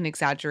not an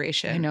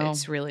exaggeration. I know.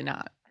 It's really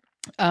not.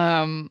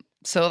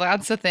 So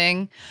that's the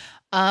thing.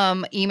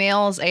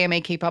 Emails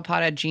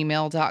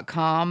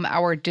amakpoppod@gmail.com.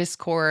 Our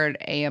Discord,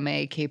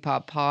 AMA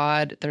K-Pop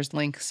Pod. There's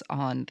links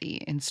on the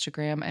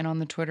Instagram and on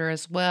the Twitter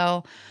as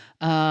well.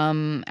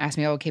 Ask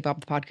Me About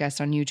K-Pop the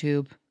podcast on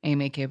YouTube,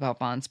 AMA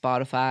K-Pop on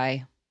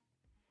Spotify. I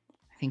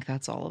think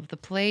that's all of the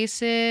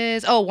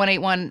places. Oh,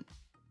 181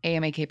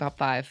 AMA K-Pop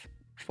 5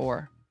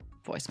 for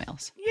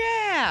voicemails.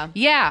 Yeah.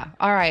 Yeah.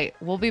 All right.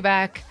 We'll be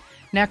back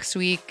next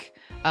week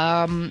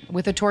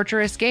with a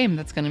torturous game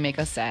that's going to make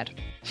us sad.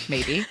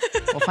 Maybe.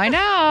 We'll find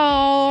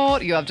out.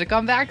 You have to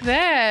come back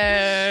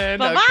then.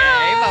 Bye-bye.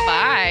 Okay.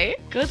 Bye-bye.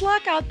 Good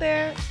luck out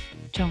there.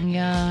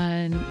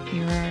 Jonghyun,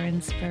 you're our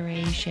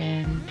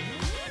inspiration.